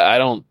I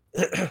don't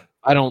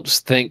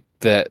think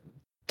that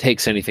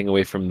takes anything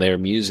away from their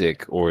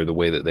music or the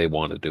way that they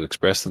wanted to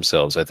express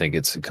themselves. I think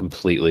it's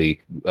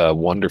completely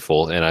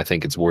wonderful, and I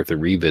think it's worth a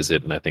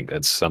revisit, and I think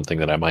that's something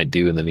that I might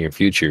do in the near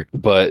future.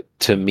 But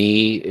to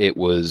me, it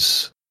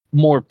was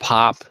more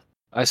pop,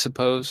 I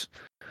suppose,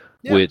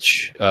 Yeah.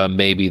 which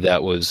maybe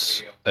that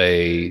was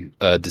a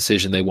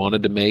decision they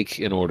wanted to make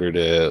in order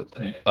to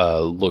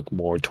look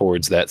more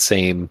towards that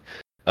same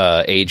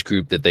age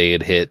group that they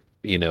had hit,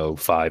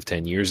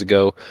 5-10 years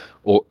ago,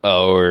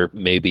 or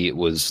maybe it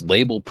was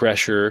label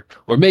pressure,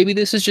 or maybe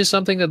this is just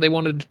something that they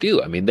wanted to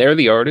do. I mean, they're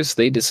the artists;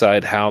 they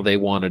decide how they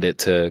wanted it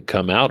to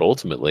come out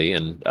ultimately,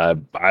 and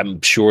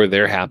I'm sure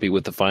they're happy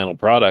with the final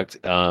product.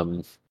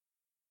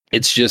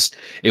 It's just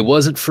it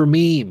wasn't for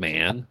me,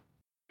 man.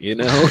 Like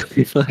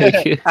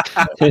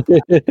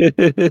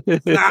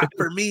It's not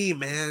for me,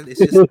 man. It's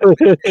just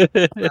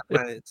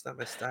it's not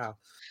my style.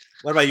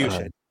 What about you,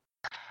 Shane?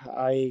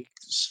 I,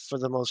 for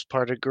the most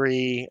part,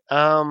 agree.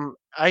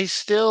 I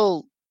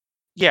still,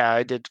 yeah,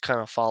 I did kind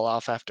of fall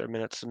off after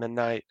Minutes to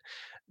Midnight,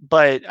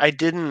 but I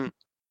didn't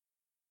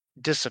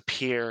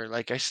disappear.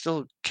 Like, I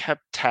still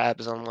kept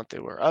tabs on what they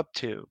were up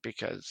to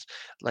because,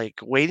 like,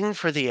 Waiting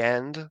for the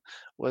End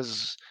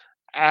was,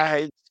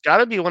 it's got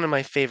to be one of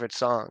my favorite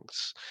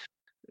songs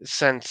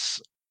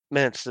since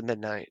Minutes to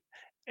Midnight.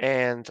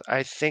 And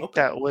I think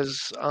Okay. that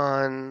was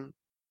on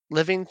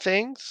Living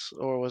Things,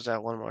 or was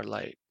that One More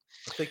Light?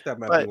 I think that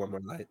might be But One More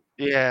Night.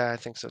 yeah, I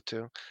think so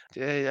too.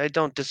 I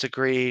don't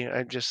disagree.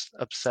 I'm just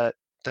upset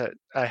that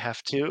I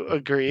have to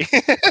agree.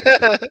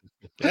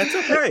 That's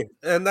okay.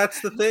 And that's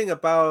the thing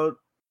about,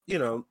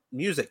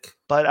 music.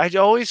 But I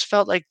always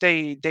felt like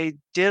they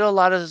did a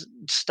lot of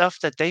stuff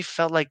that they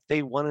felt like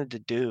they wanted to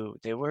do.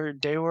 They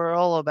were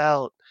all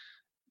about,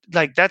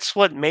 like, that's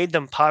what made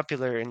them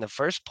popular in the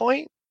first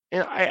point.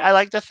 And I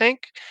like to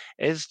think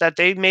is that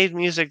they made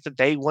music that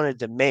they wanted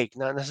to make,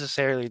 not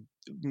necessarily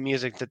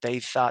music that they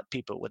thought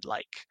people would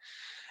like.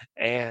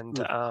 And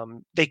Hmm.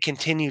 they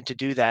continued to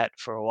do that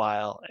for a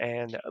while,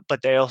 and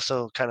but they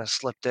also kind of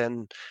slipped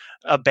in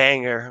a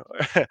banger,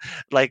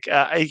 like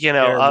Here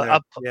and there.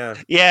 up, Yeah.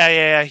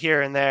 yeah,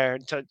 here and there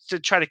to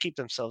try to keep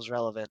themselves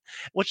relevant,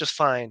 which is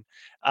fine.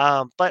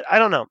 But I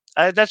don't know.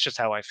 That's just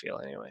how I feel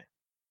anyway.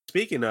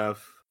 Speaking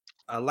of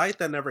A Light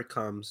That Never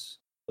Comes,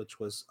 which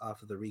was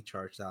off of the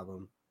Recharged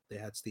album, they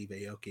had Steve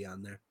Aoki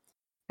on there.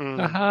 Mm,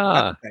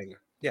 That's a aha.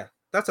 banger. Yeah,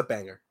 that's a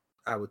banger,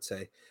 I would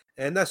say.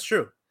 And that's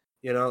true.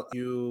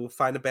 You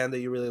find a band that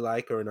you really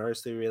like or an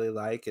artist that you really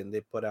like, and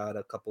they put out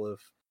a couple of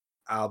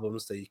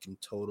albums that you can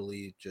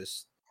totally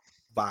just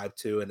vibe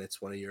to, and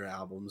it's one of your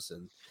albums,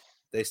 and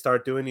they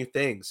start doing new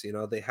things.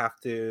 They have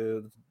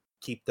to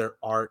keep their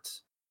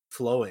art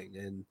flowing,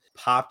 and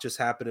pop just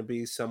happened to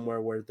be somewhere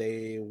where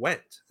they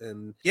went.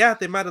 And yeah,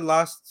 they might have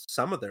lost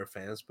some of their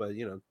fans, but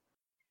you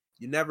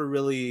never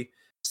really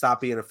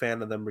stop being a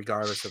fan of them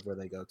regardless of where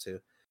they go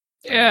to.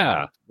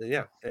 Yeah.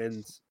 Yeah,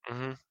 and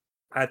hmm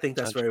I think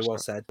that's very well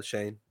 100%. said,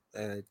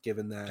 Shane.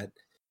 Given that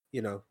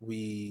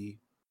we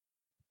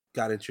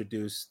got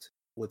introduced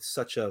with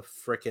such a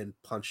freaking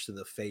punch to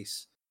the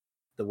face,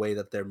 the way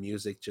that their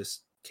music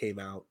just came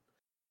out,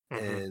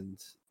 hmm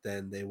and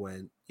then they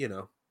went,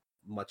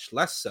 much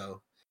less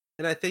so.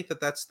 And I think that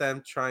that's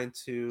them trying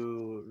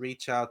to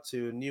reach out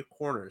to new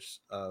corners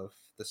of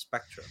the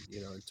spectrum,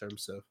 in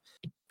terms of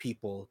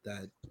people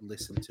that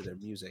listen to their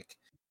music.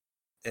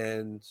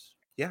 And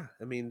yeah,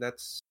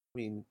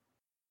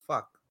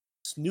 fuck.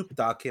 Snoop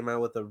Dogg came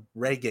out with a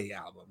reggae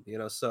album,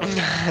 so No,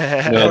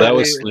 who are that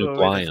was we who Snoop are we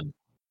to Lion.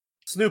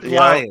 Snoop Yep.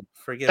 Lion,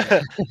 forgive me.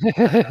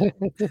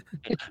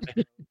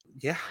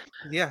 Yeah,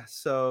 yeah.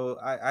 So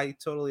I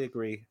totally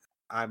agree.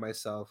 I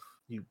myself,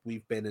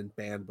 we've been in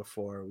band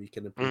before. We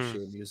can Mm,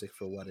 appreciate music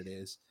for what it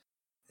is,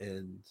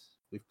 and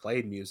we've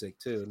played music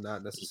too.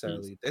 Not Mhm.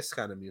 necessarily this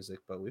kind of music,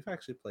 but we've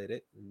actually played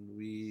it, and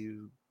we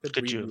could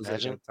could read you music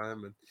imagine? one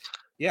time. And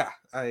yeah,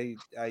 I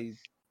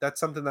that's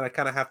something that I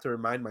kind of have to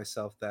remind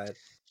myself that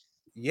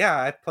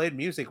yeah, I played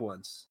music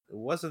once. It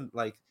wasn't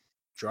like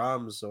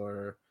drums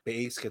or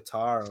bass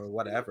guitar or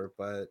whatever,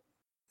 but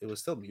it was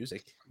still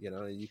music.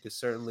 You could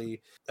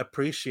certainly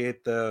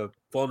appreciate the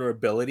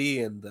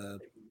vulnerability and the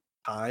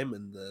time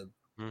and the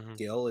hmm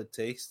skill it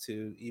takes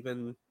to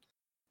even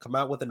come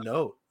out with a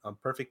note on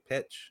perfect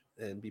pitch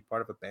and be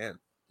part of a band.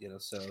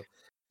 So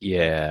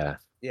that Yeah.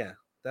 yeah,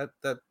 that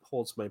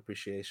holds my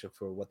appreciation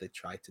for what they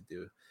tried to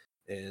do.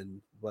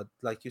 And what,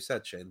 like you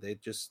said, Shane,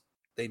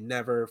 they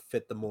never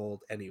fit the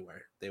mold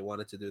anywhere. They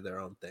wanted to do their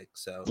own thing.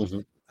 So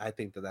Mhm. I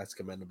think that that's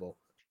commendable.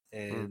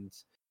 Mm, And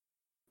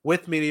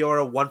with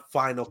Meteora, one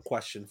final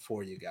question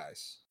for you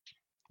guys.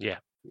 yeah.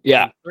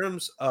 Yeah. In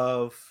terms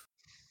of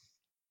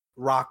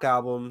rock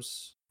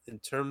albums, in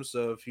terms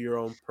of your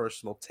own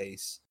personal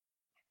taste,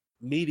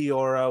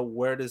 Meteora,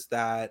 where does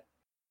that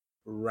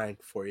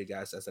rank for you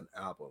guys as an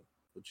album?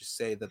 Would you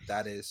say that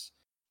that is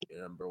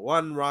your number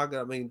one rock?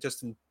 I mean,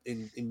 just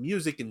in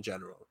music in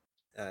general.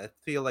 I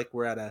feel like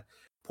we're at a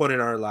point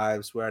in our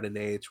lives, we're at an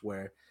age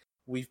where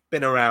we've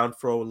been around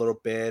for a little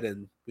bit,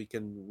 and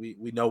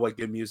we know what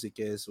good music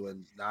is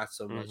when not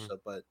so much hmm so.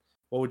 But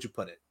what would you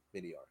put it,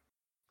 Meteor?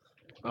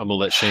 I'm gonna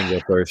let Shane go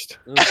first.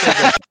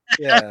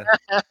 Yeah.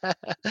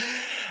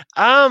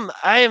 I'm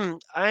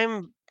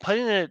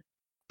putting it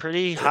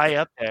pretty high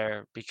up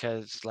there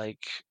because like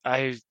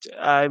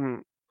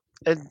I'm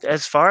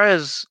as far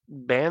as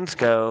bands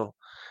go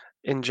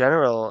in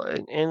general,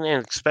 and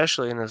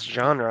especially in this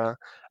genre,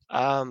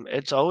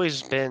 it's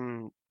always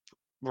been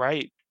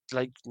right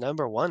like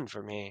number one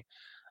for me.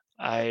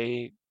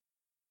 I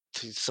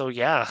so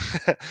yeah,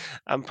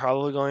 I'm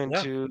probably going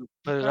Yeah. to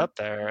put it Okay. up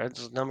there.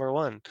 It's number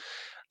one.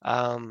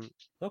 Um,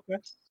 Okay.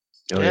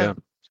 Oh yeah.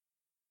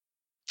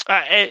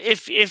 yeah.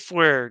 If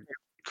we're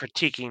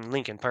critiquing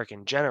Linkin Park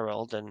in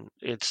general, then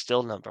it's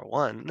still number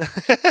one.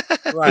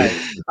 Right.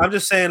 I'm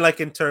just saying, like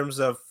in terms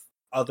of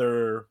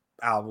other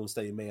albums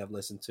that you may have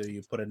listened to,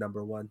 you put a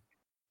number one.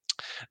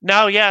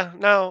 No, yeah,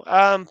 no.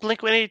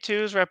 Blink 182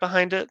 is right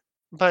behind it,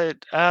 but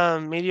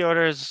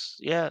Meteora is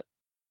yeah.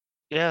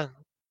 Okay.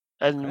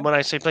 And when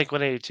I say Blink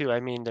 182, I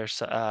mean their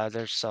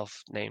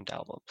self-named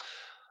album.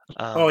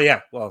 Oh Um,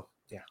 yeah. Well,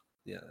 yeah.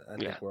 Yeah. I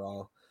yeah, think we're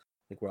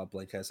all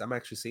blank heads. I'm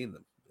actually seeing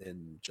them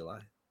in July.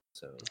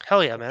 So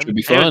hell yeah, Should man.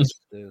 be fun.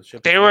 it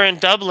should be They fun. were in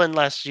Dublin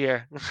last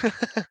year.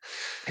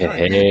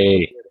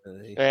 Hey,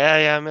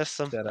 Yeah, I missed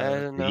them. Shout I out.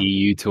 didn't the know.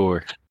 EU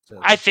tour.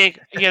 I think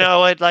you know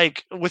what,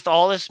 like with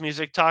all this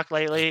music talk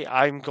lately,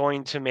 I'm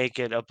going to make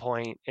it a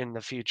point in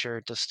the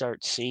future to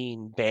start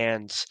seeing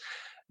bands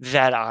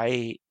that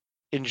I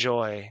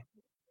enjoy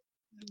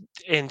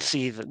and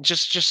see them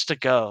just to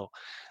go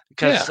Yeah.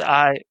 because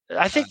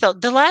I think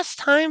the last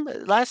time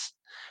last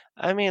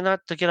I mean not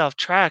to get off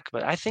track,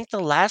 but I think the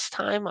last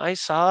time I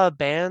saw a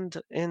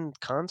band in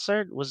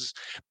concert was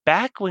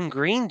back when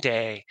Green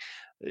Day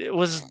it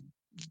was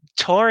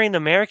touring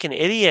American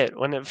Idiot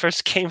when it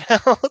first came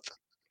out.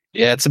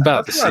 Yeah, it's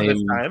about the That's around this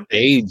same time.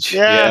 age.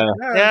 Yeah, Yeah.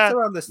 Yeah, it's yeah,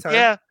 around this time.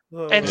 yeah,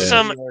 and Yeah.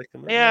 some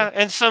Yeah.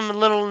 and some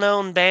little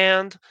known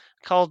band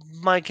called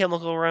My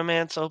Chemical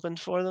Romance opened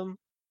for them.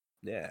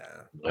 Yeah.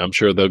 I'm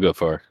sure they'll go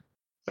far.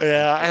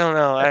 Yeah, I don't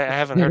know. I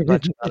haven't heard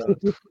much about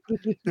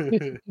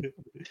it.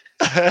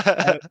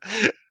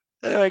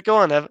 Anyway, go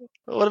on, Evan.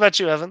 What about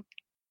you, Evan?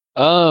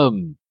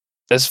 Um,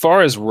 as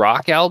far as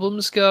rock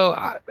albums go,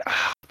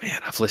 man,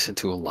 I've listened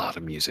to a lot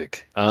of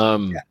music.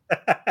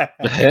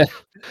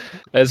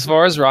 As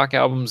far as rock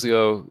albums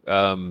go,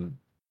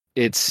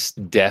 it's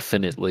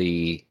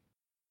definitely,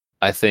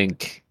 I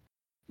think,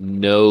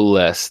 no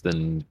less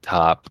than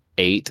top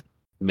 8,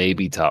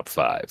 maybe top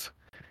 5.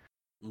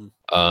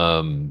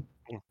 Mm.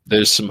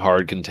 There's some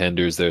hard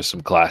contenders, there's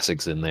some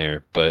classics in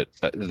there, but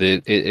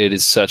it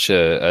is such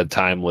a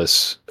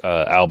timeless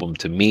album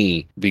to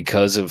me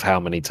because of how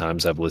many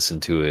times I've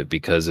listened to it,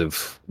 because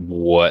of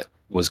what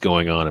was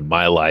going on in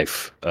my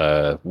life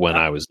when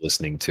I was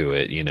listening to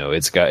it. You know,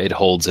 it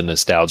holds a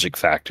nostalgic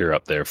factor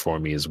up there for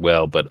me as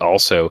well. But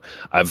also,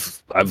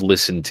 I've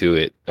listened to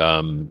it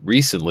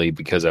recently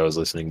because I was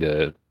listening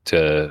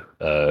to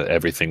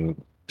everything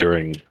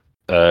during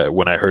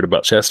when I heard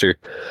about Chester.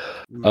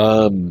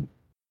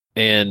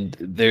 And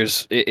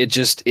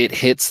it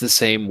hits the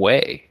same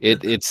way.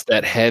 It's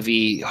that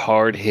heavy,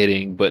 hard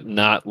hitting, but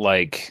not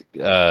like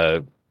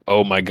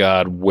oh my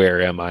God,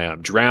 where am I?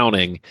 I'm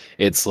drowning.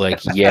 It's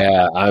like,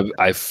 yeah,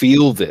 I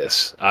feel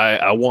this.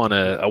 I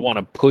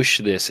wanna push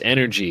this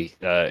energy,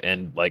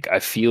 and like I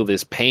feel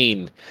this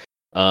pain.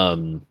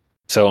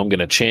 So I'm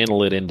gonna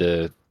channel it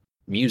into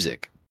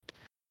music.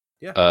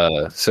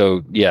 Yeah.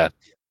 So yeah,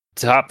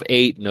 top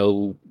 8,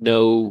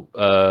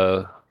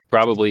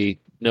 probably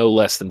no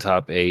less than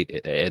top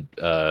 8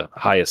 at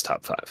highest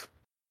top 5.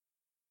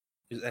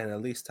 And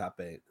at least top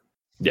 8.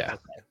 Yeah.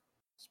 Okay.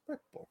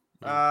 Respectable.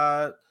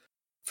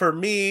 For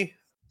me,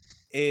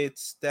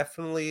 it's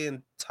definitely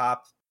in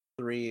top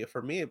 3.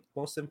 For me,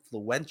 most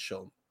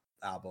influential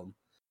album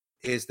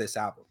is this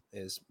album,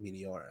 is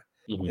Meteora.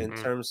 Mhm. In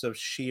terms of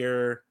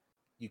sheer,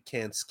 you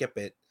can't skip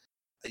it.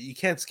 You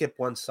can't skip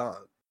one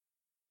song.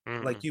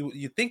 Like you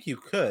think you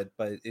could,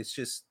 but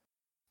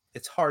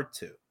it's hard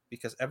to,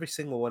 because every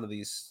single one of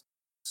these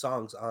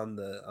songs on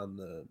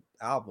the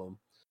album,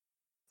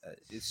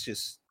 it's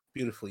just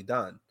beautifully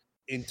done.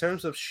 In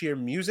terms of sheer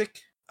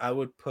music, I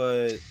would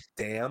put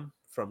 "Damn"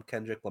 from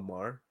Kendrick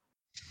Lamar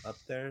up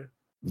there.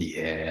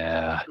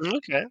 Yeah.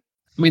 Okay.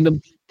 I mean,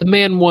 the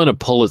man won a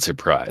Pulitzer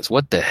Prize.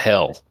 What the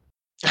hell?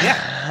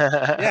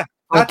 Yeah.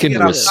 Not to Fucking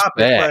get off topic,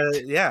 respect.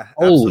 but yeah,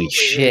 Holy absolutely.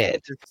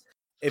 shit.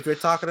 If you're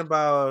talking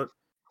about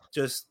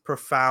just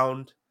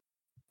profound,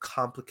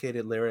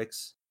 complicated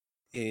lyrics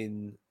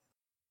in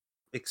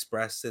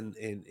expressed in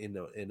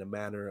a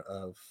manner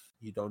of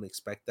you don't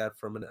expect that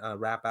from a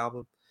rap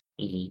album,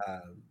 Mhm.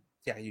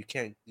 yeah, you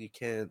can't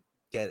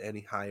get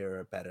any higher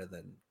or better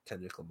than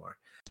Kendrick Lamar.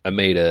 I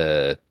made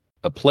a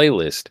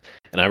playlist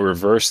and I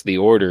reversed the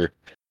order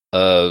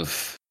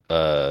of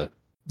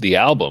the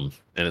album,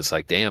 and it's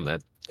like, damn,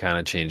 that kind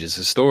of changes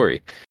the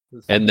story.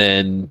 And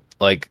then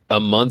like a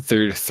month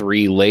or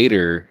 3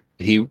 later,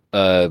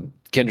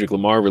 Kendrick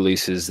Lamar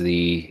releases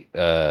the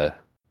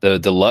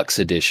deluxe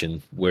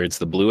edition where it's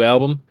the blue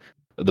album,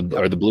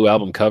 or the blue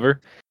album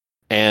cover,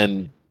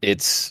 and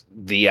it's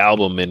the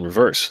album in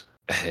reverse.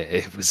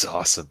 It was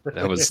awesome.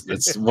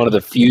 That's one of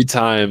the few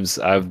times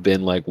I've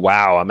been like,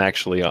 wow, I'm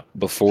actually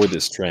before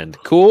this trend.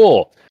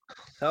 Cool.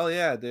 Hell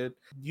yeah, dude.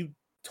 You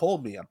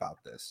told me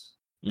about this,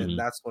 and Mhm.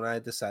 that's when I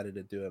decided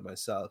to do it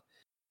myself.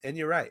 And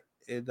you're right.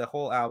 The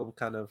whole album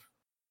kind of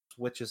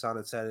switches on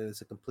its head, and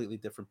it's a completely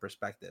different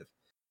perspective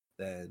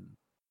than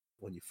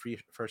when you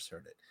first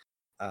heard it.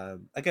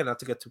 Again, not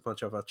to get too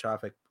much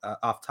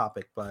off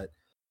topic, but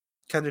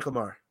Kendrick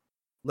Lamar,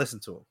 listen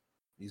to him.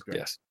 He's great.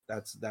 Yes.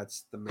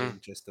 That's the main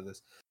gist of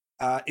this.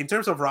 In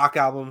terms of rock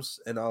albums,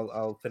 and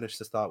I'll finish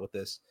this thought with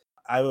this.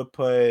 I would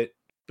put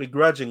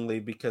begrudgingly,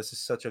 because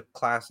it's such a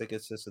classic,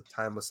 it's just a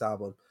timeless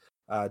album.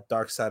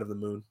 Dark Side of the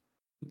Moon.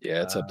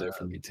 Yeah, it's up there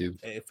for me too.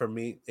 For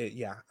me,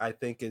 yeah, I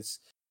think it's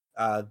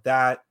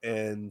that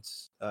and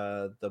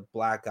the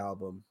Black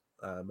Album,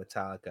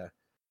 Metallica.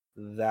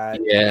 That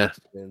Yeah.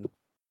 and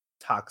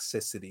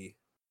Toxicity.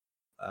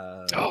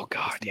 Oh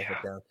God,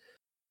 yeah. Down.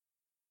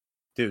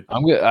 Dude,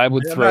 I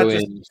would I'm throw not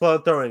in. just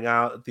throwing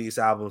out these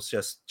albums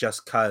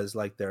just cause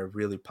like they're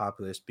really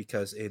popular. It's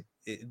because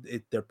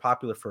they're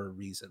popular for a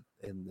reason,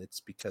 and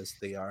it's because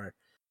they are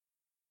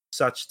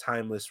such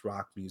timeless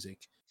rock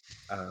music.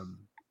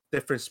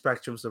 Different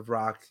spectrums of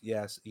rock,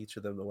 yes, each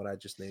of them the one I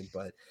just named,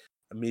 but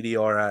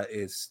Meteora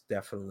is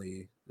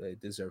definitely,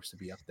 it deserves to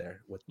be up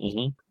there with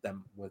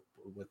them with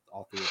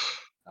all three of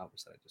the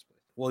albums that I just played.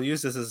 We'll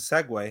use this as a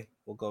segue.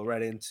 We'll go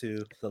right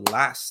into the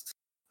last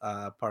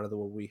part of where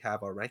we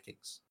have our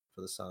rankings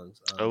for the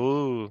songs.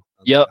 Oh,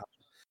 Yep.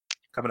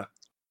 Coming up.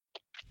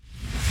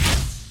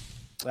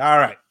 All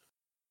right.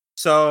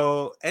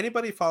 So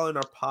anybody following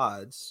our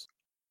pods,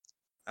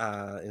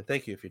 and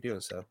thank you if you're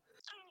doing so,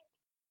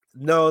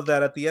 know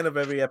that at the end of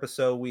every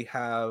episode we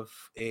have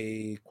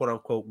a quote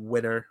unquote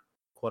winner,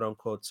 quote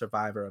unquote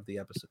survivor of the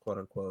episode, quote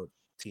unquote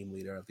team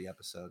leader of the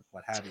episode,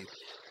 what have you.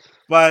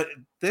 But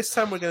this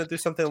time we're going to do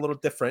something a little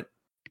different.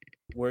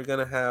 We're going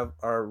to have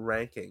our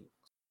ranking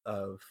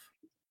of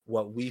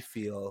what we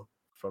feel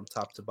from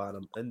top to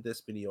bottom in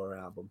this Meteora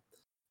album,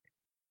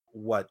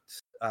 what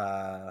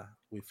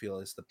we feel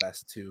is the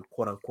best to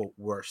quote unquote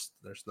worst.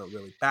 There's no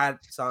really bad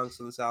songs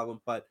on this album,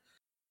 but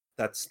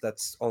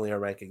that's only our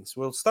rankings.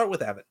 We'll start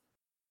with Evan.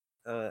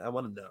 I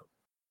want to know.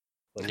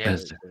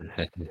 Yes.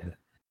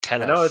 I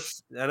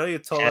know you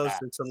told us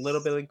it's a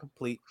little bit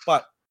incomplete,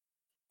 but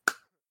I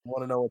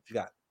want to know what you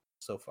got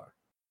so far.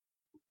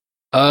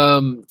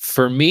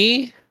 For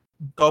me,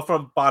 go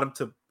from bottom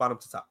to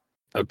top.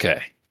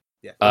 Okay.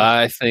 Yeah.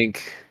 I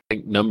think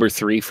number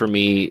 3 for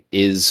me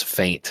is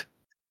Faint.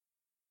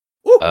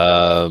 Woo!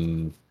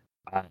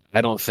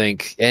 I don't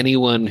think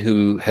anyone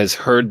who has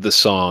heard the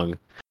song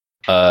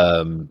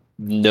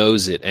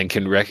knows it and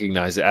can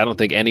recognize it. I don't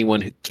think anyone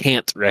who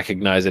can't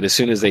recognize it as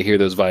soon as they hear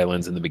those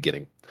violins in the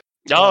beginning.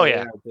 Oh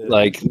yeah.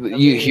 Like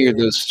you hear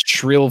those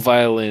shrill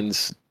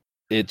violins,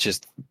 it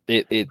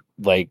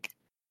like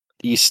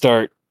you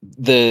start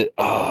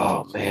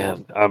oh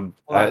man,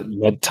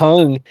 my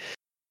tongue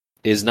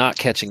is not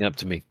catching up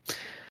to me.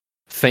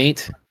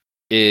 Faint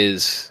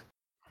is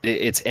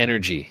it's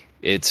energy.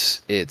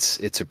 It's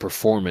a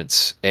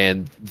performance,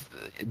 and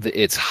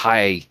it's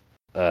high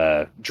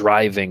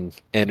driving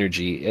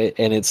energy,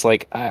 and it's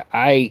like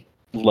I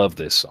love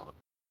this song.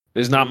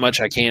 There's not much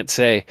I can't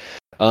say.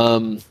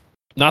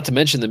 Not to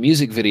mention the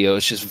music video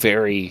is just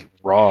very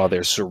raw.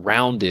 They're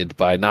surrounded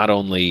by not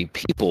only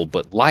people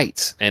but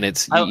lights, and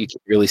you can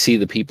really see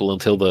the people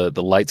until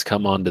the lights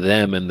come onto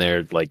them, and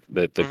they're like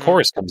the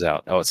chorus comes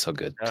out. Oh, it's so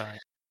good.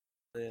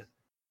 Yeah.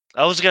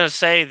 I was gonna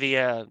say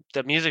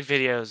the music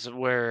videos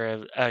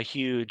were a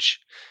huge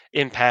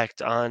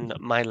impact on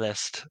my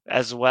list,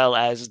 as well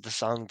as the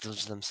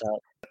songs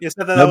themselves. You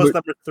said that was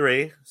number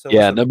 3. So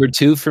yeah, number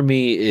 2 for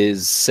me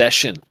is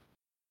Session.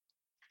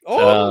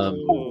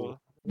 Oh,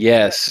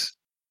 yes.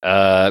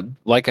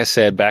 Like I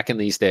said, back in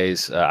these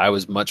days, I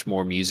was much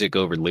more music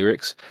over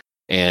lyrics,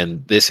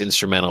 and this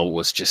instrumental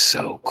was just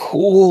so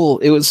cool.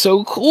 It was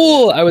so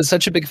cool. I was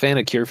such a big fan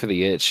of Cure for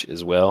the Itch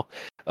as well,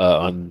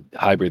 on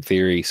Hybrid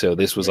Theory, so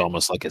this was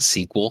almost like a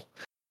sequel.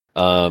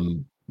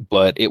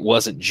 But it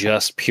wasn't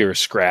just pure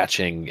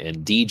scratching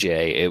and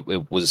DJ.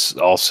 It was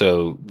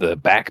also the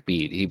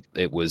backbeat.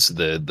 It was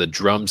the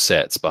drum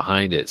sets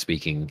behind it.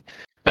 Speaking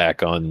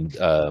back on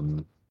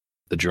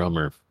the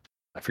drummer,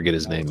 I forget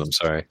his name. I'm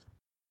sorry.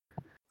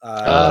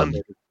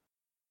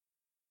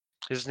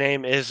 His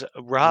name is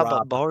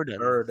Rob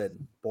Borden.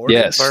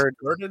 Yes.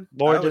 Borden.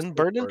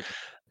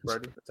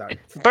 Sorry.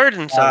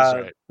 Burden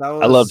sounds right.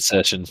 I loved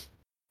Session.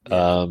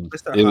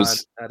 Mr. It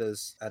was at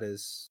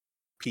his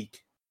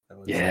peak.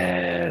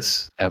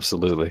 Yes,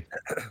 absolutely.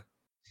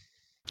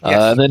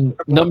 Yes. Then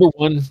number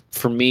 1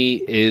 for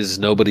me is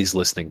Nobody's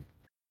Listening.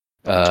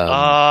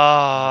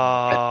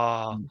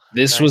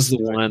 This was the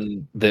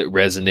one that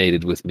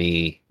resonated with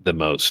me the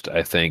most,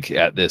 I think,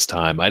 at this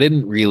time. I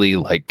didn't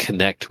really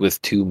connect with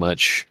too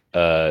much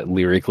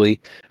lyrically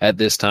at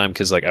this time,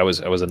 because I was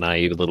a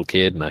naive little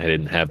kid and I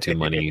didn't have too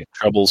many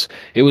troubles.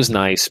 It was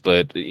nice,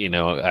 but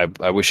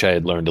I wish I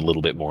had learned a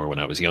little bit more when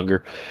I was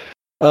younger.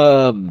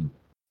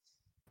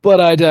 But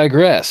I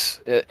digress.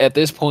 At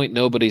this point,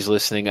 nobody's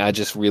listening. I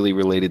just really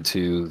related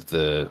to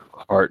the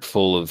heart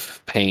full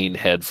of pain,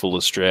 head full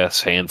of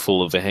stress, hand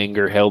full of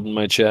anger held in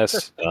my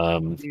chest.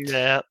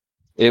 Yeah.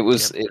 There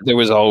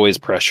was always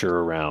pressure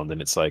around,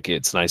 and it's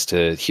nice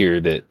to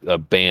hear that a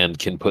band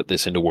can put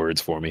this into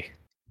words for me.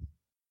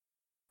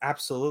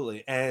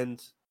 Absolutely.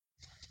 And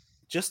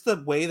just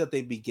the way that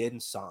they begin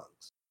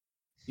songs.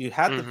 You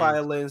had the Mhm.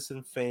 violins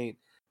and faint.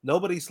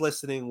 Nobody's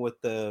listening with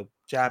the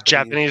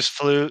Japanese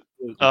flute.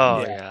 flute.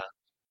 Oh Yeah. yeah.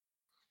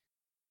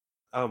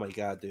 Oh my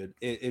god, dude.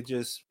 It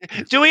just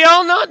Do we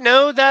all not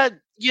know that,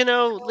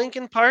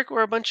 Linkin Park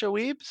were a bunch of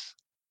weebs?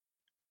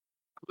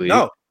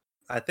 No.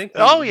 I think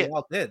Oh we yeah.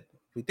 all did.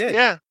 We did.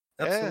 Yeah.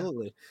 Yeah.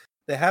 Absolutely.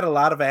 They had a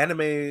lot of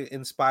anime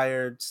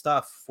inspired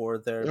stuff for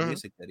their Mhm.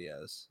 music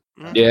videos.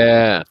 Mhm.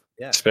 Yeah,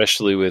 Yeah.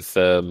 especially with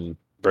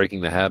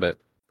Breaking the Habit.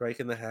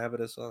 Breaking the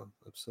habit as well.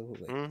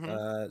 Absolutely.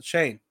 Mhm.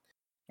 Shane.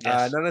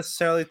 Yes. Not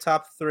necessarily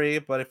top 3,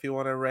 but if you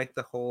want to rank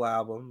the whole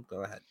album,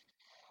 go ahead.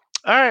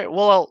 All right.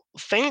 Well,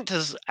 Faint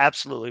is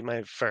absolutely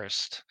my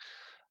first.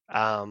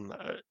 I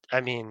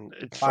mean,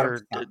 Bottom for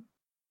to top.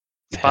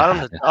 bottom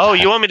to oh,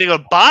 you want me to go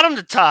bottom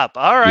to top?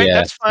 All right, Yeah,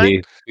 that's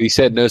fine. we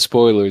said no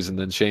spoilers, and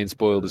then Shane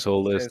spoiled his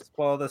whole Shane list.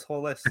 spoiled this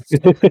whole list. So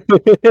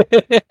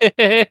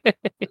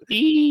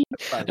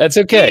that's fine. That's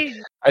okay.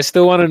 I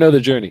still want to know the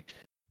journey.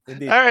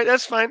 Indeed. All right,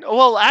 that's fine.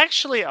 Well,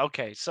 actually,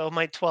 okay. So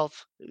my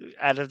 12th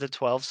out of the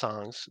 12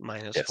 songs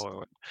minus Yes.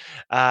 forward,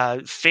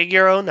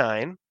 Figure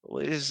 09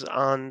 is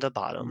on the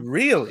bottom.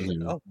 Really?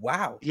 Mhm. Oh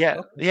wow. Yeah,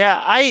 Okay.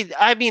 yeah.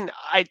 I mean,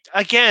 I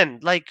again,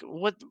 like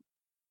what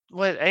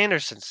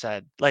Anderson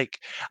said. Like,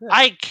 Yeah.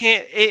 I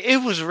can't.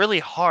 It was really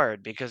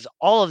hard because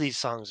all of these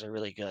songs are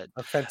really good.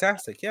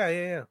 Fantastic.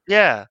 Yeah.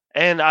 Yeah,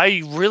 and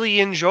I really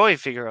enjoy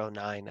Figure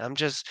 09. I'm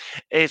just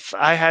if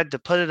I had to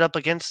put it up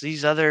against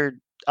these other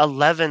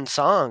 11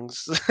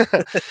 songs. Go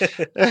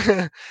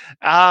ahead.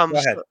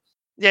 So,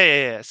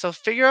 yeah. So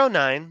Figure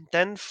 09,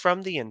 then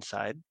From the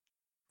Inside,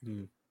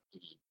 Hmm.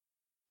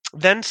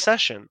 then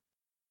Session,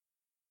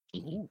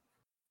 Ooh,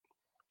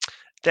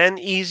 then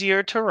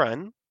Easier to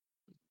Run,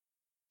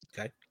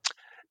 okay.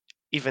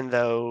 even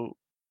though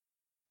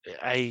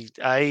I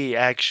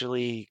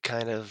actually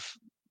kind of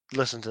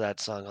listened to that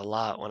song a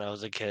lot when I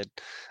was a kid.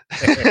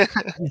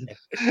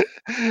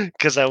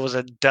 Because I was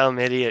a dumb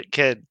idiot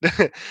kid.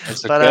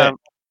 That's But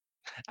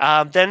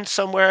okay. then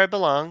Somewhere I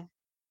Belong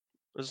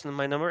was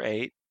my number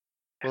 8.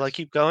 Will I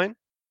keep going?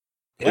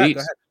 Yeah, go Please.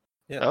 ahead.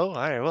 Yeah. Oh, all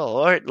right. Well,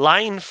 all right.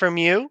 Lying from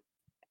You.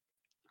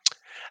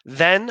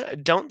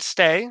 Then Don't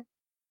Stay.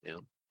 Yeah.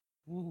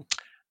 Ooh,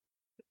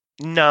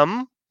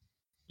 Numb.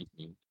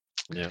 Mhm.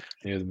 Yeah,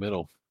 near the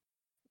middle.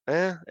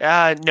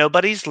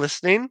 Nobody's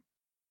Listening.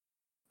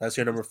 that's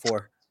your number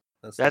 4.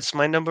 That's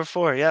my number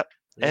 4. Yep.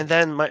 Yeah. And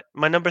then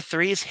my number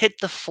 3 is Hit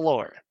the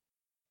Floor.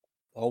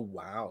 Oh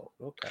wow.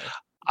 Okay.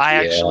 I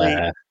actually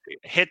Yeah.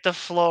 Hit the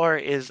Floor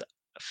is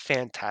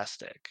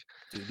fantastic.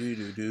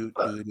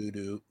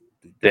 Do.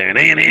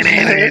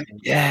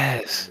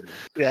 Yes.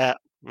 Yeah.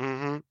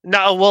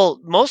 No, well,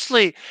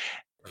 mostly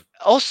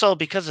also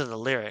because of the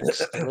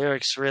lyrics. The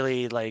lyrics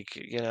really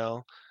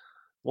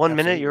one minute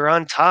Absolutely. you're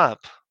on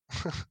top.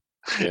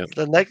 Yeah.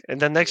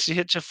 The next you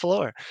hit your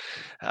floor.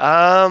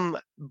 Um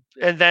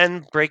and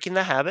then Breaking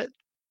the Habit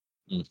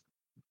Mm.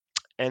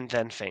 and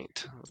then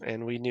Faint.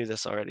 And we knew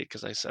this already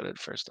because I said it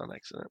first on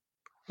accident.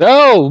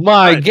 Oh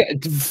my Fine.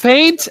 god!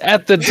 Faint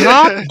at the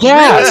top.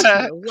 Gas.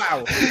 Really?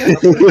 Wow.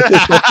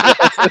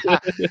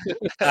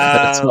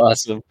 That's Um,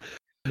 awesome.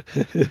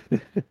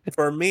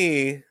 for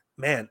me,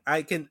 man,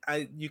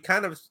 you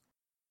kind of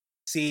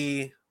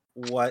see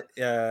what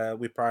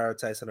we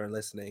prioritize in our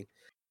listening,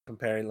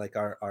 comparing like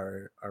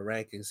our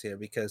rankings here.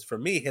 Because for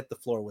me, Hit the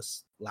Floor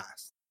was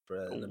last for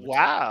number 2.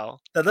 Wow.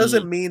 That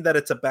doesn't mean that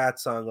it's a bad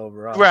song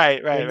overall.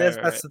 Right. And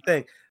that's the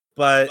thing.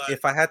 But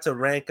if I had to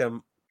rank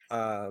them,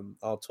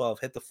 all 12,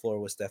 Hit the Floor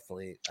was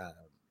definitely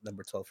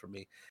number 12 for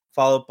me.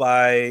 Followed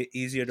by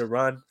Easier to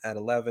Run at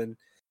 11,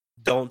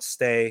 Don't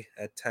Stay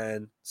at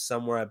 10,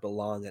 Somewhere I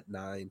Belong at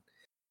 9,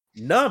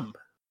 Numb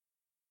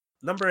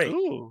number 8.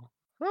 Ooh.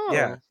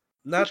 Yeah, Oh,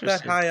 not that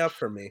interesting. high up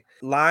for me.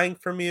 Lying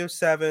from You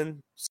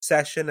 7,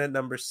 Session at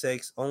number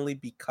 6, only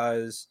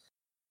because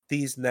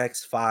these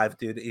next 5,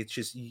 dude, it's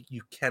just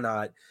you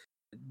cannot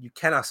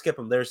skip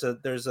them. There's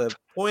a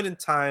point in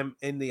time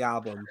in the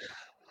album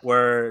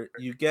where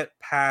you get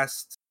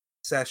past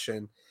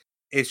Session,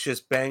 it's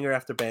just banger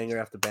after banger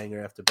after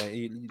banger after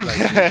banger.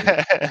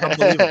 It's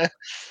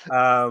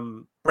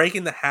unbelievable.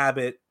 Breaking the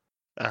Habit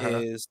Uh-huh.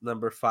 is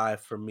number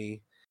 5 for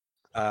me.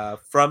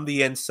 From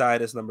the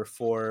Inside is number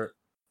 4,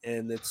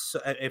 and it's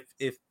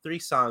if 3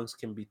 songs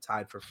can be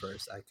tied for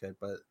first, I could,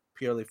 but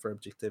purely for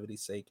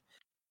objectivity's sake,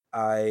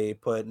 I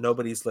put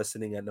Nobody's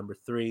Listening at number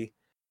 3,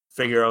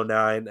 Figure Mhm.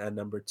 09 at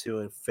number 2,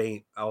 and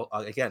Faint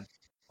again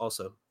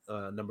also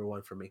number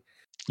 1 for me.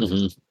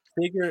 Mhm.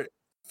 Figure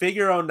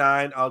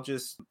 09,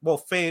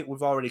 Faint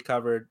we've already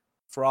covered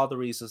for all the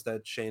reasons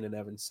that Shane and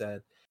Evan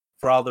said,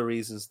 for all the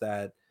reasons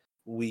that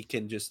we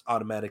can just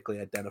automatically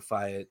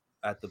identify it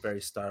at the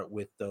very start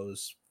with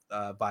those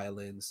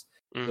violins,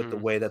 with the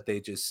Mhm. way that they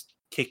just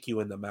kick you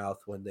in the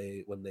mouth when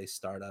they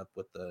start up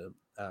with the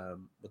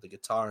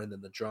guitar and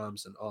then the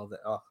drums and all that.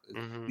 Oh, it's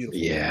Mhm. beautiful.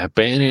 Yeah.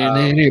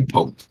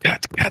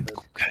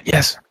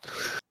 Yes.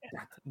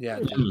 Yeah,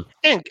 dude.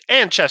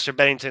 And Chester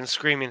Bennington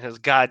screaming his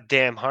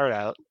goddamn heart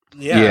out.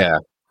 Yeah,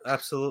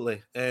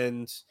 absolutely,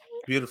 and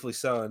beautifully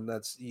so. And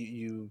that's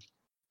you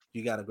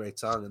got a great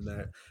song in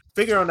there.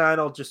 Figure 09,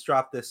 I'll just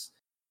drop this.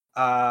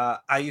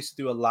 I used to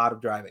do a lot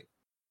of driving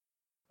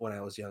when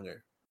I was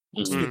younger.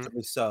 Mhm.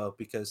 Stupidly so,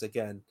 because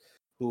again,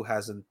 who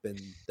hasn't been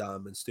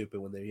dumb and stupid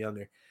when they're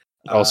younger?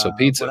 Also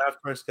pizza. When I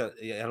first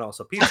got, yeah, and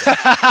also pizza.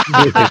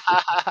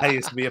 I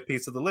used to be a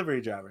pizza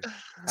delivery driver.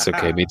 It's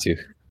okay, me too.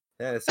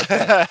 Yeah, it's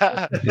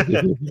okay.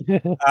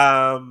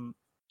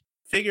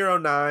 Figure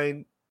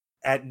 09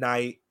 at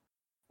night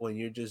when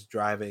you're just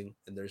driving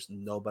and there's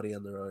nobody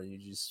on the road and you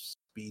just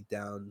speed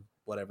down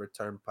whatever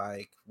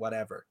turnpike,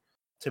 whatever.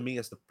 To me,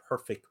 is the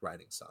perfect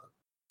riding song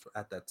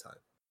at that time.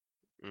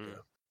 Mm. You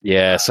know?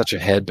 Yeah, such a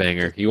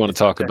headbanger. You want to It's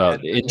talk such a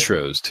about headbanger.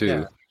 intros too.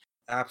 Yeah,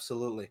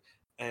 absolutely.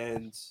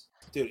 And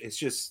dude, it's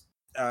just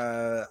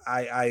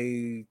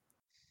I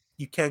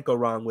you can't go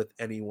wrong with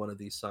any one of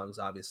these songs,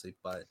 obviously,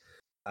 but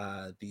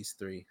these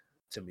three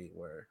to me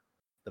were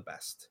the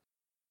best.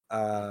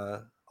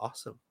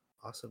 Awesome,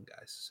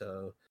 guys.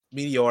 So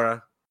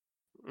Meteora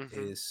Mhm.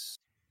 is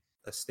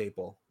a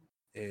staple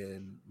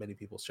in many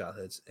people's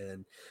childhoods,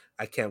 and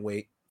I can't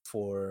wait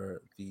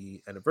for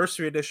the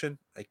anniversary edition.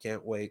 I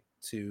can't wait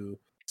to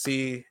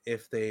see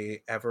if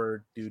they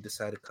ever do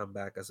decide to come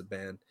back as a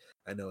band.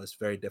 I know it's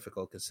very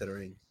difficult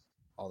considering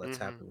all that's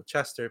Mhm. happened with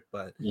Chester,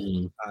 but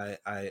Mhm.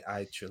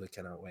 I truly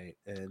cannot wait,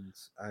 and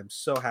I'm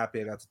so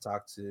happy I got to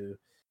talk to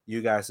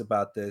you guys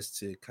about this,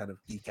 to kind of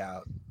geek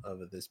out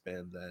over this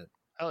band that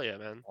Hell yeah,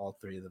 man. all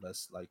three of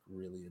us like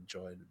really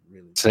enjoyed and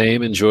really.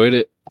 Same, enjoyed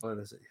it. What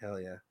is it? Hell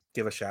yeah!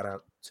 Give a shout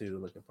out to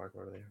Linkin Park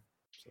over there.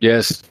 So,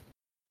 Yes.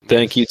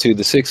 Thank you to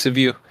the six of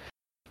you.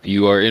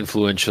 You are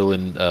influential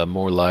in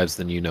more lives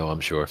than you know,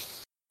 I'm sure.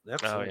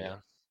 absolutely.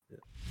 Oh yeah.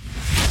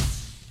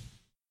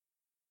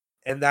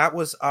 And that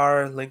was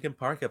our Linkin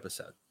Park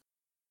episode,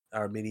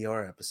 our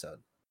Meteor episode.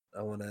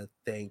 I want to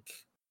thank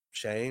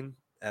Shane,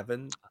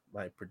 Evan,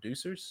 my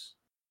producers.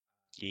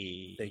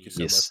 Thank you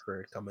so much Yes.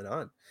 for coming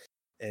on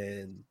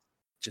and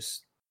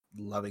just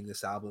loving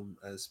this album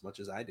as much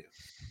as I do.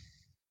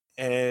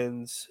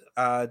 And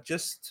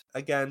just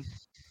again,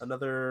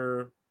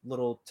 another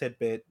little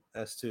tidbit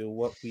as to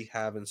what we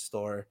have in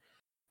store.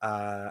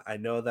 I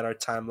know that our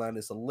timeline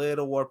is a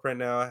little warped right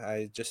now.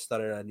 I just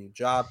started a new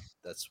job.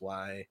 That's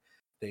why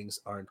things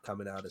aren't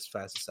coming out as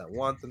fast as I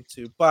want them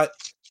to, but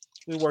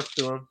we work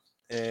through them.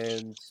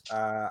 And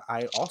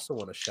I also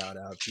want to shout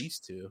out these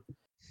two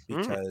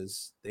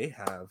because they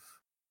have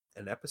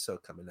an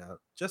episode coming out,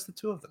 just the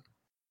two of them.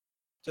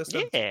 Just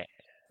them two. Yeah.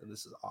 And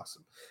this is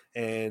awesome.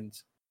 And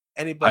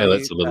anybody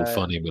Pilot's a little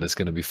funny, but it's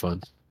going to be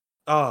fun.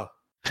 oh,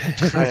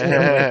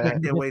 I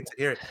can't wait to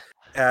hear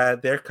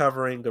it. They're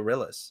covering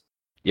Gorillas.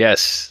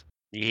 Yes.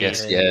 Yeah.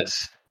 Yes, And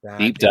yes. that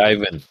Deep is-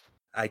 diving.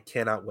 I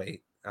cannot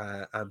wait.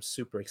 I'm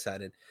super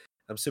excited.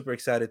 I'm super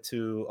excited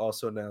to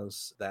also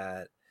announce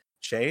that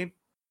Shane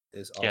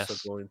is also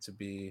Yes. going to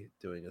be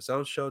doing his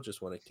own show.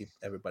 Just want to keep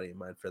everybody in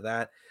mind for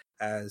that.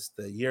 As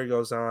the year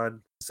goes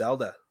on,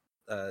 Zelda,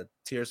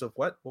 Tears of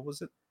what? What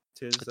was it?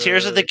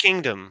 Tears of the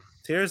Kingdom.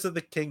 Tears of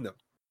the Kingdom.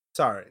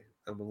 Sorry,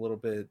 I'm a little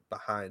bit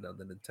behind on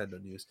the Nintendo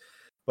news,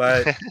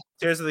 but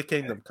Tears of the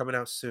Kingdom coming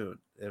out soon.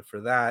 And for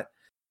that,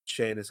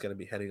 Shane is going to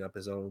be heading up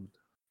his own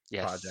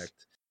Yes.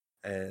 project.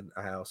 And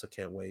I also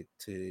can't wait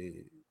to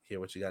hear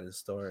what you got in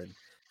store and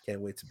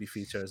can't wait to be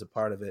featured as a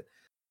part of it.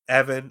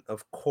 Evan,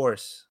 of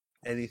course,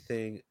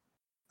 anything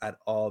at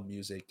all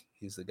music,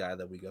 he's the guy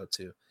that we go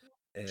to.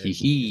 And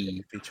he's going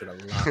to be featured a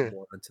lot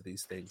more into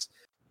these things,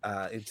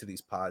 into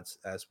these pods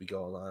as we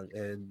go along.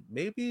 And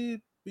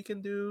maybe we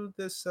can do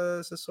this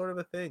as a sort of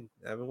a thing.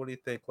 Evan, what do you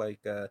think? Like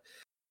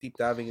deep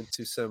diving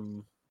into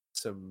some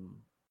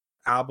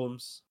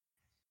albums,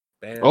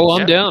 bands. Oh,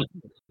 I'm Yeah. down.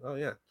 Oh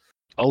yeah.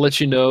 I'll let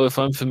you know if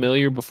I'm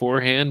familiar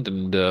beforehand,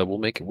 and we'll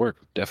make it work.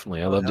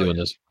 Definitely. I love doing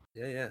this.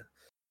 Yeah.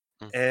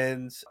 Mm.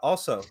 And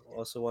also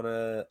want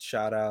to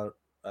shout out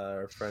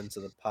our friends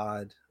of the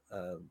pod,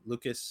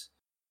 Lucas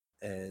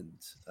and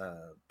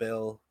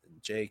Bill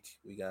and Jake.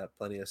 We got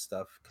plenty of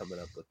stuff coming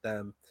up with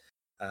them.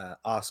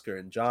 Oscar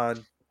and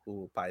John,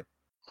 who by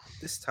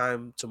this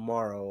time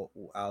tomorrow,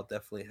 I'll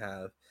definitely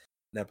have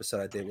an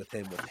episode I did with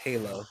him with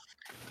Halo.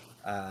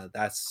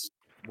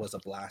 Was a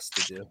blast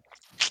to do.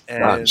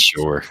 I'm And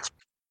sure.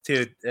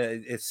 dude,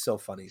 it's so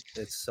funny.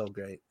 It's so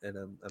great, and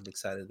I'm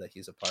excited that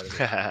he's a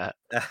part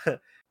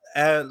of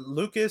it.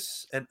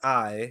 Lucas and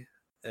I,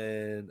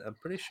 and I'm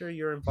pretty sure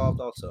you're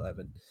involved also,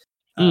 Evan.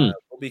 We'll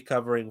be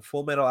covering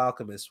Full Metal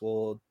Alchemist.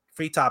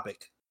 Free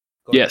topic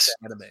going Yes.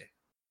 into anime.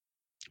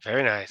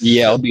 Very nice.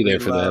 Yeah, I'll be We there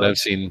for that. love- I've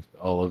seen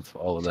all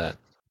of that.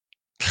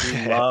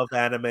 We love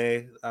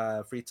anime.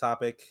 Free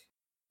topic.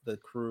 The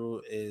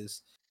crew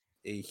is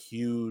a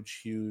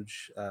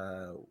huge.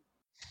 I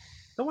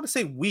don't want to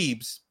say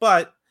weebs,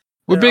 but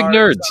We're big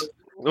nerds.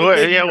 We're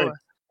big Yeah, nerds,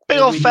 big and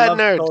old we fat love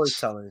nerds.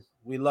 storytelling.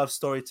 We love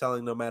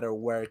storytelling, no matter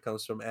where it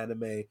comes from.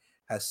 Anime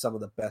has some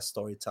of the best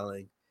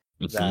storytelling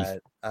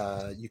that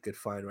you could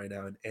find right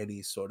now in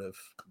any sort of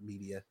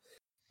media.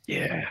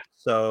 Yeah.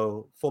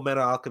 So, Full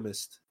Metal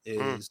Alchemist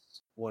Mm. is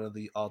one of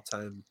the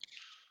all-time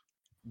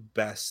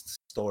best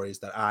stories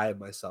that I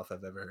myself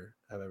have ever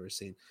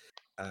seen,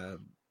 and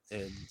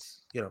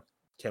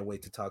can't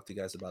wait to talk to you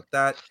guys about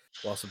that.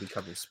 We'll also be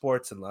covering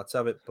sports and lots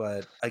of it.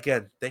 But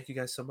again, thank you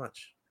guys so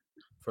much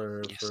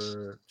for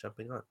Yes.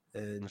 jumping on,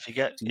 and If you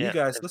get to you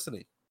guys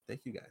listening,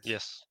 thank you guys.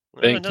 yes.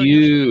 Thank No,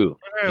 you're you.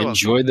 very welcome.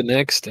 Enjoy the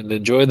next and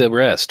enjoy the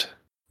rest.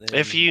 If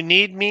And you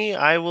need me,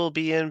 I will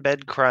be in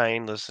bed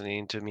crying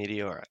listening to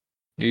Meteora.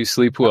 You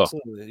sleep well.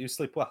 absolutely, you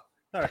sleep well.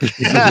 All right.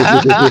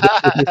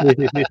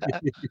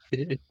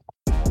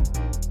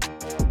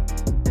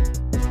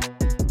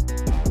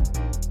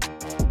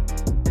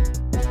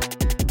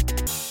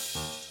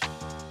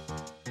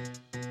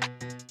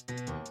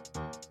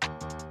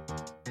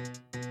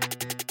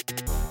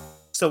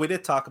 So we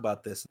did talk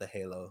about this in the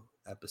Halo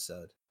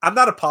episode. I'm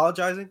not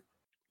apologizing,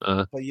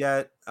 but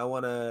yet I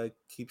want to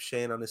keep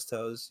Shane on his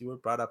toes. You were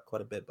brought up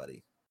quite a bit,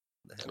 buddy.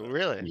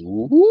 Really?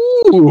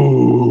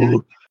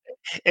 Ooh.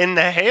 In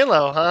the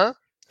Halo, huh?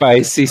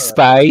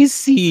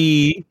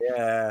 Spicy.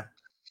 Yeah.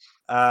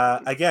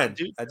 Again,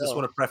 Do I just tell.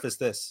 want to preface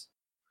this.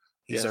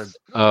 He's earned Yes.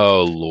 it.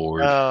 Oh,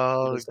 Lord.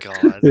 Oh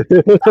God.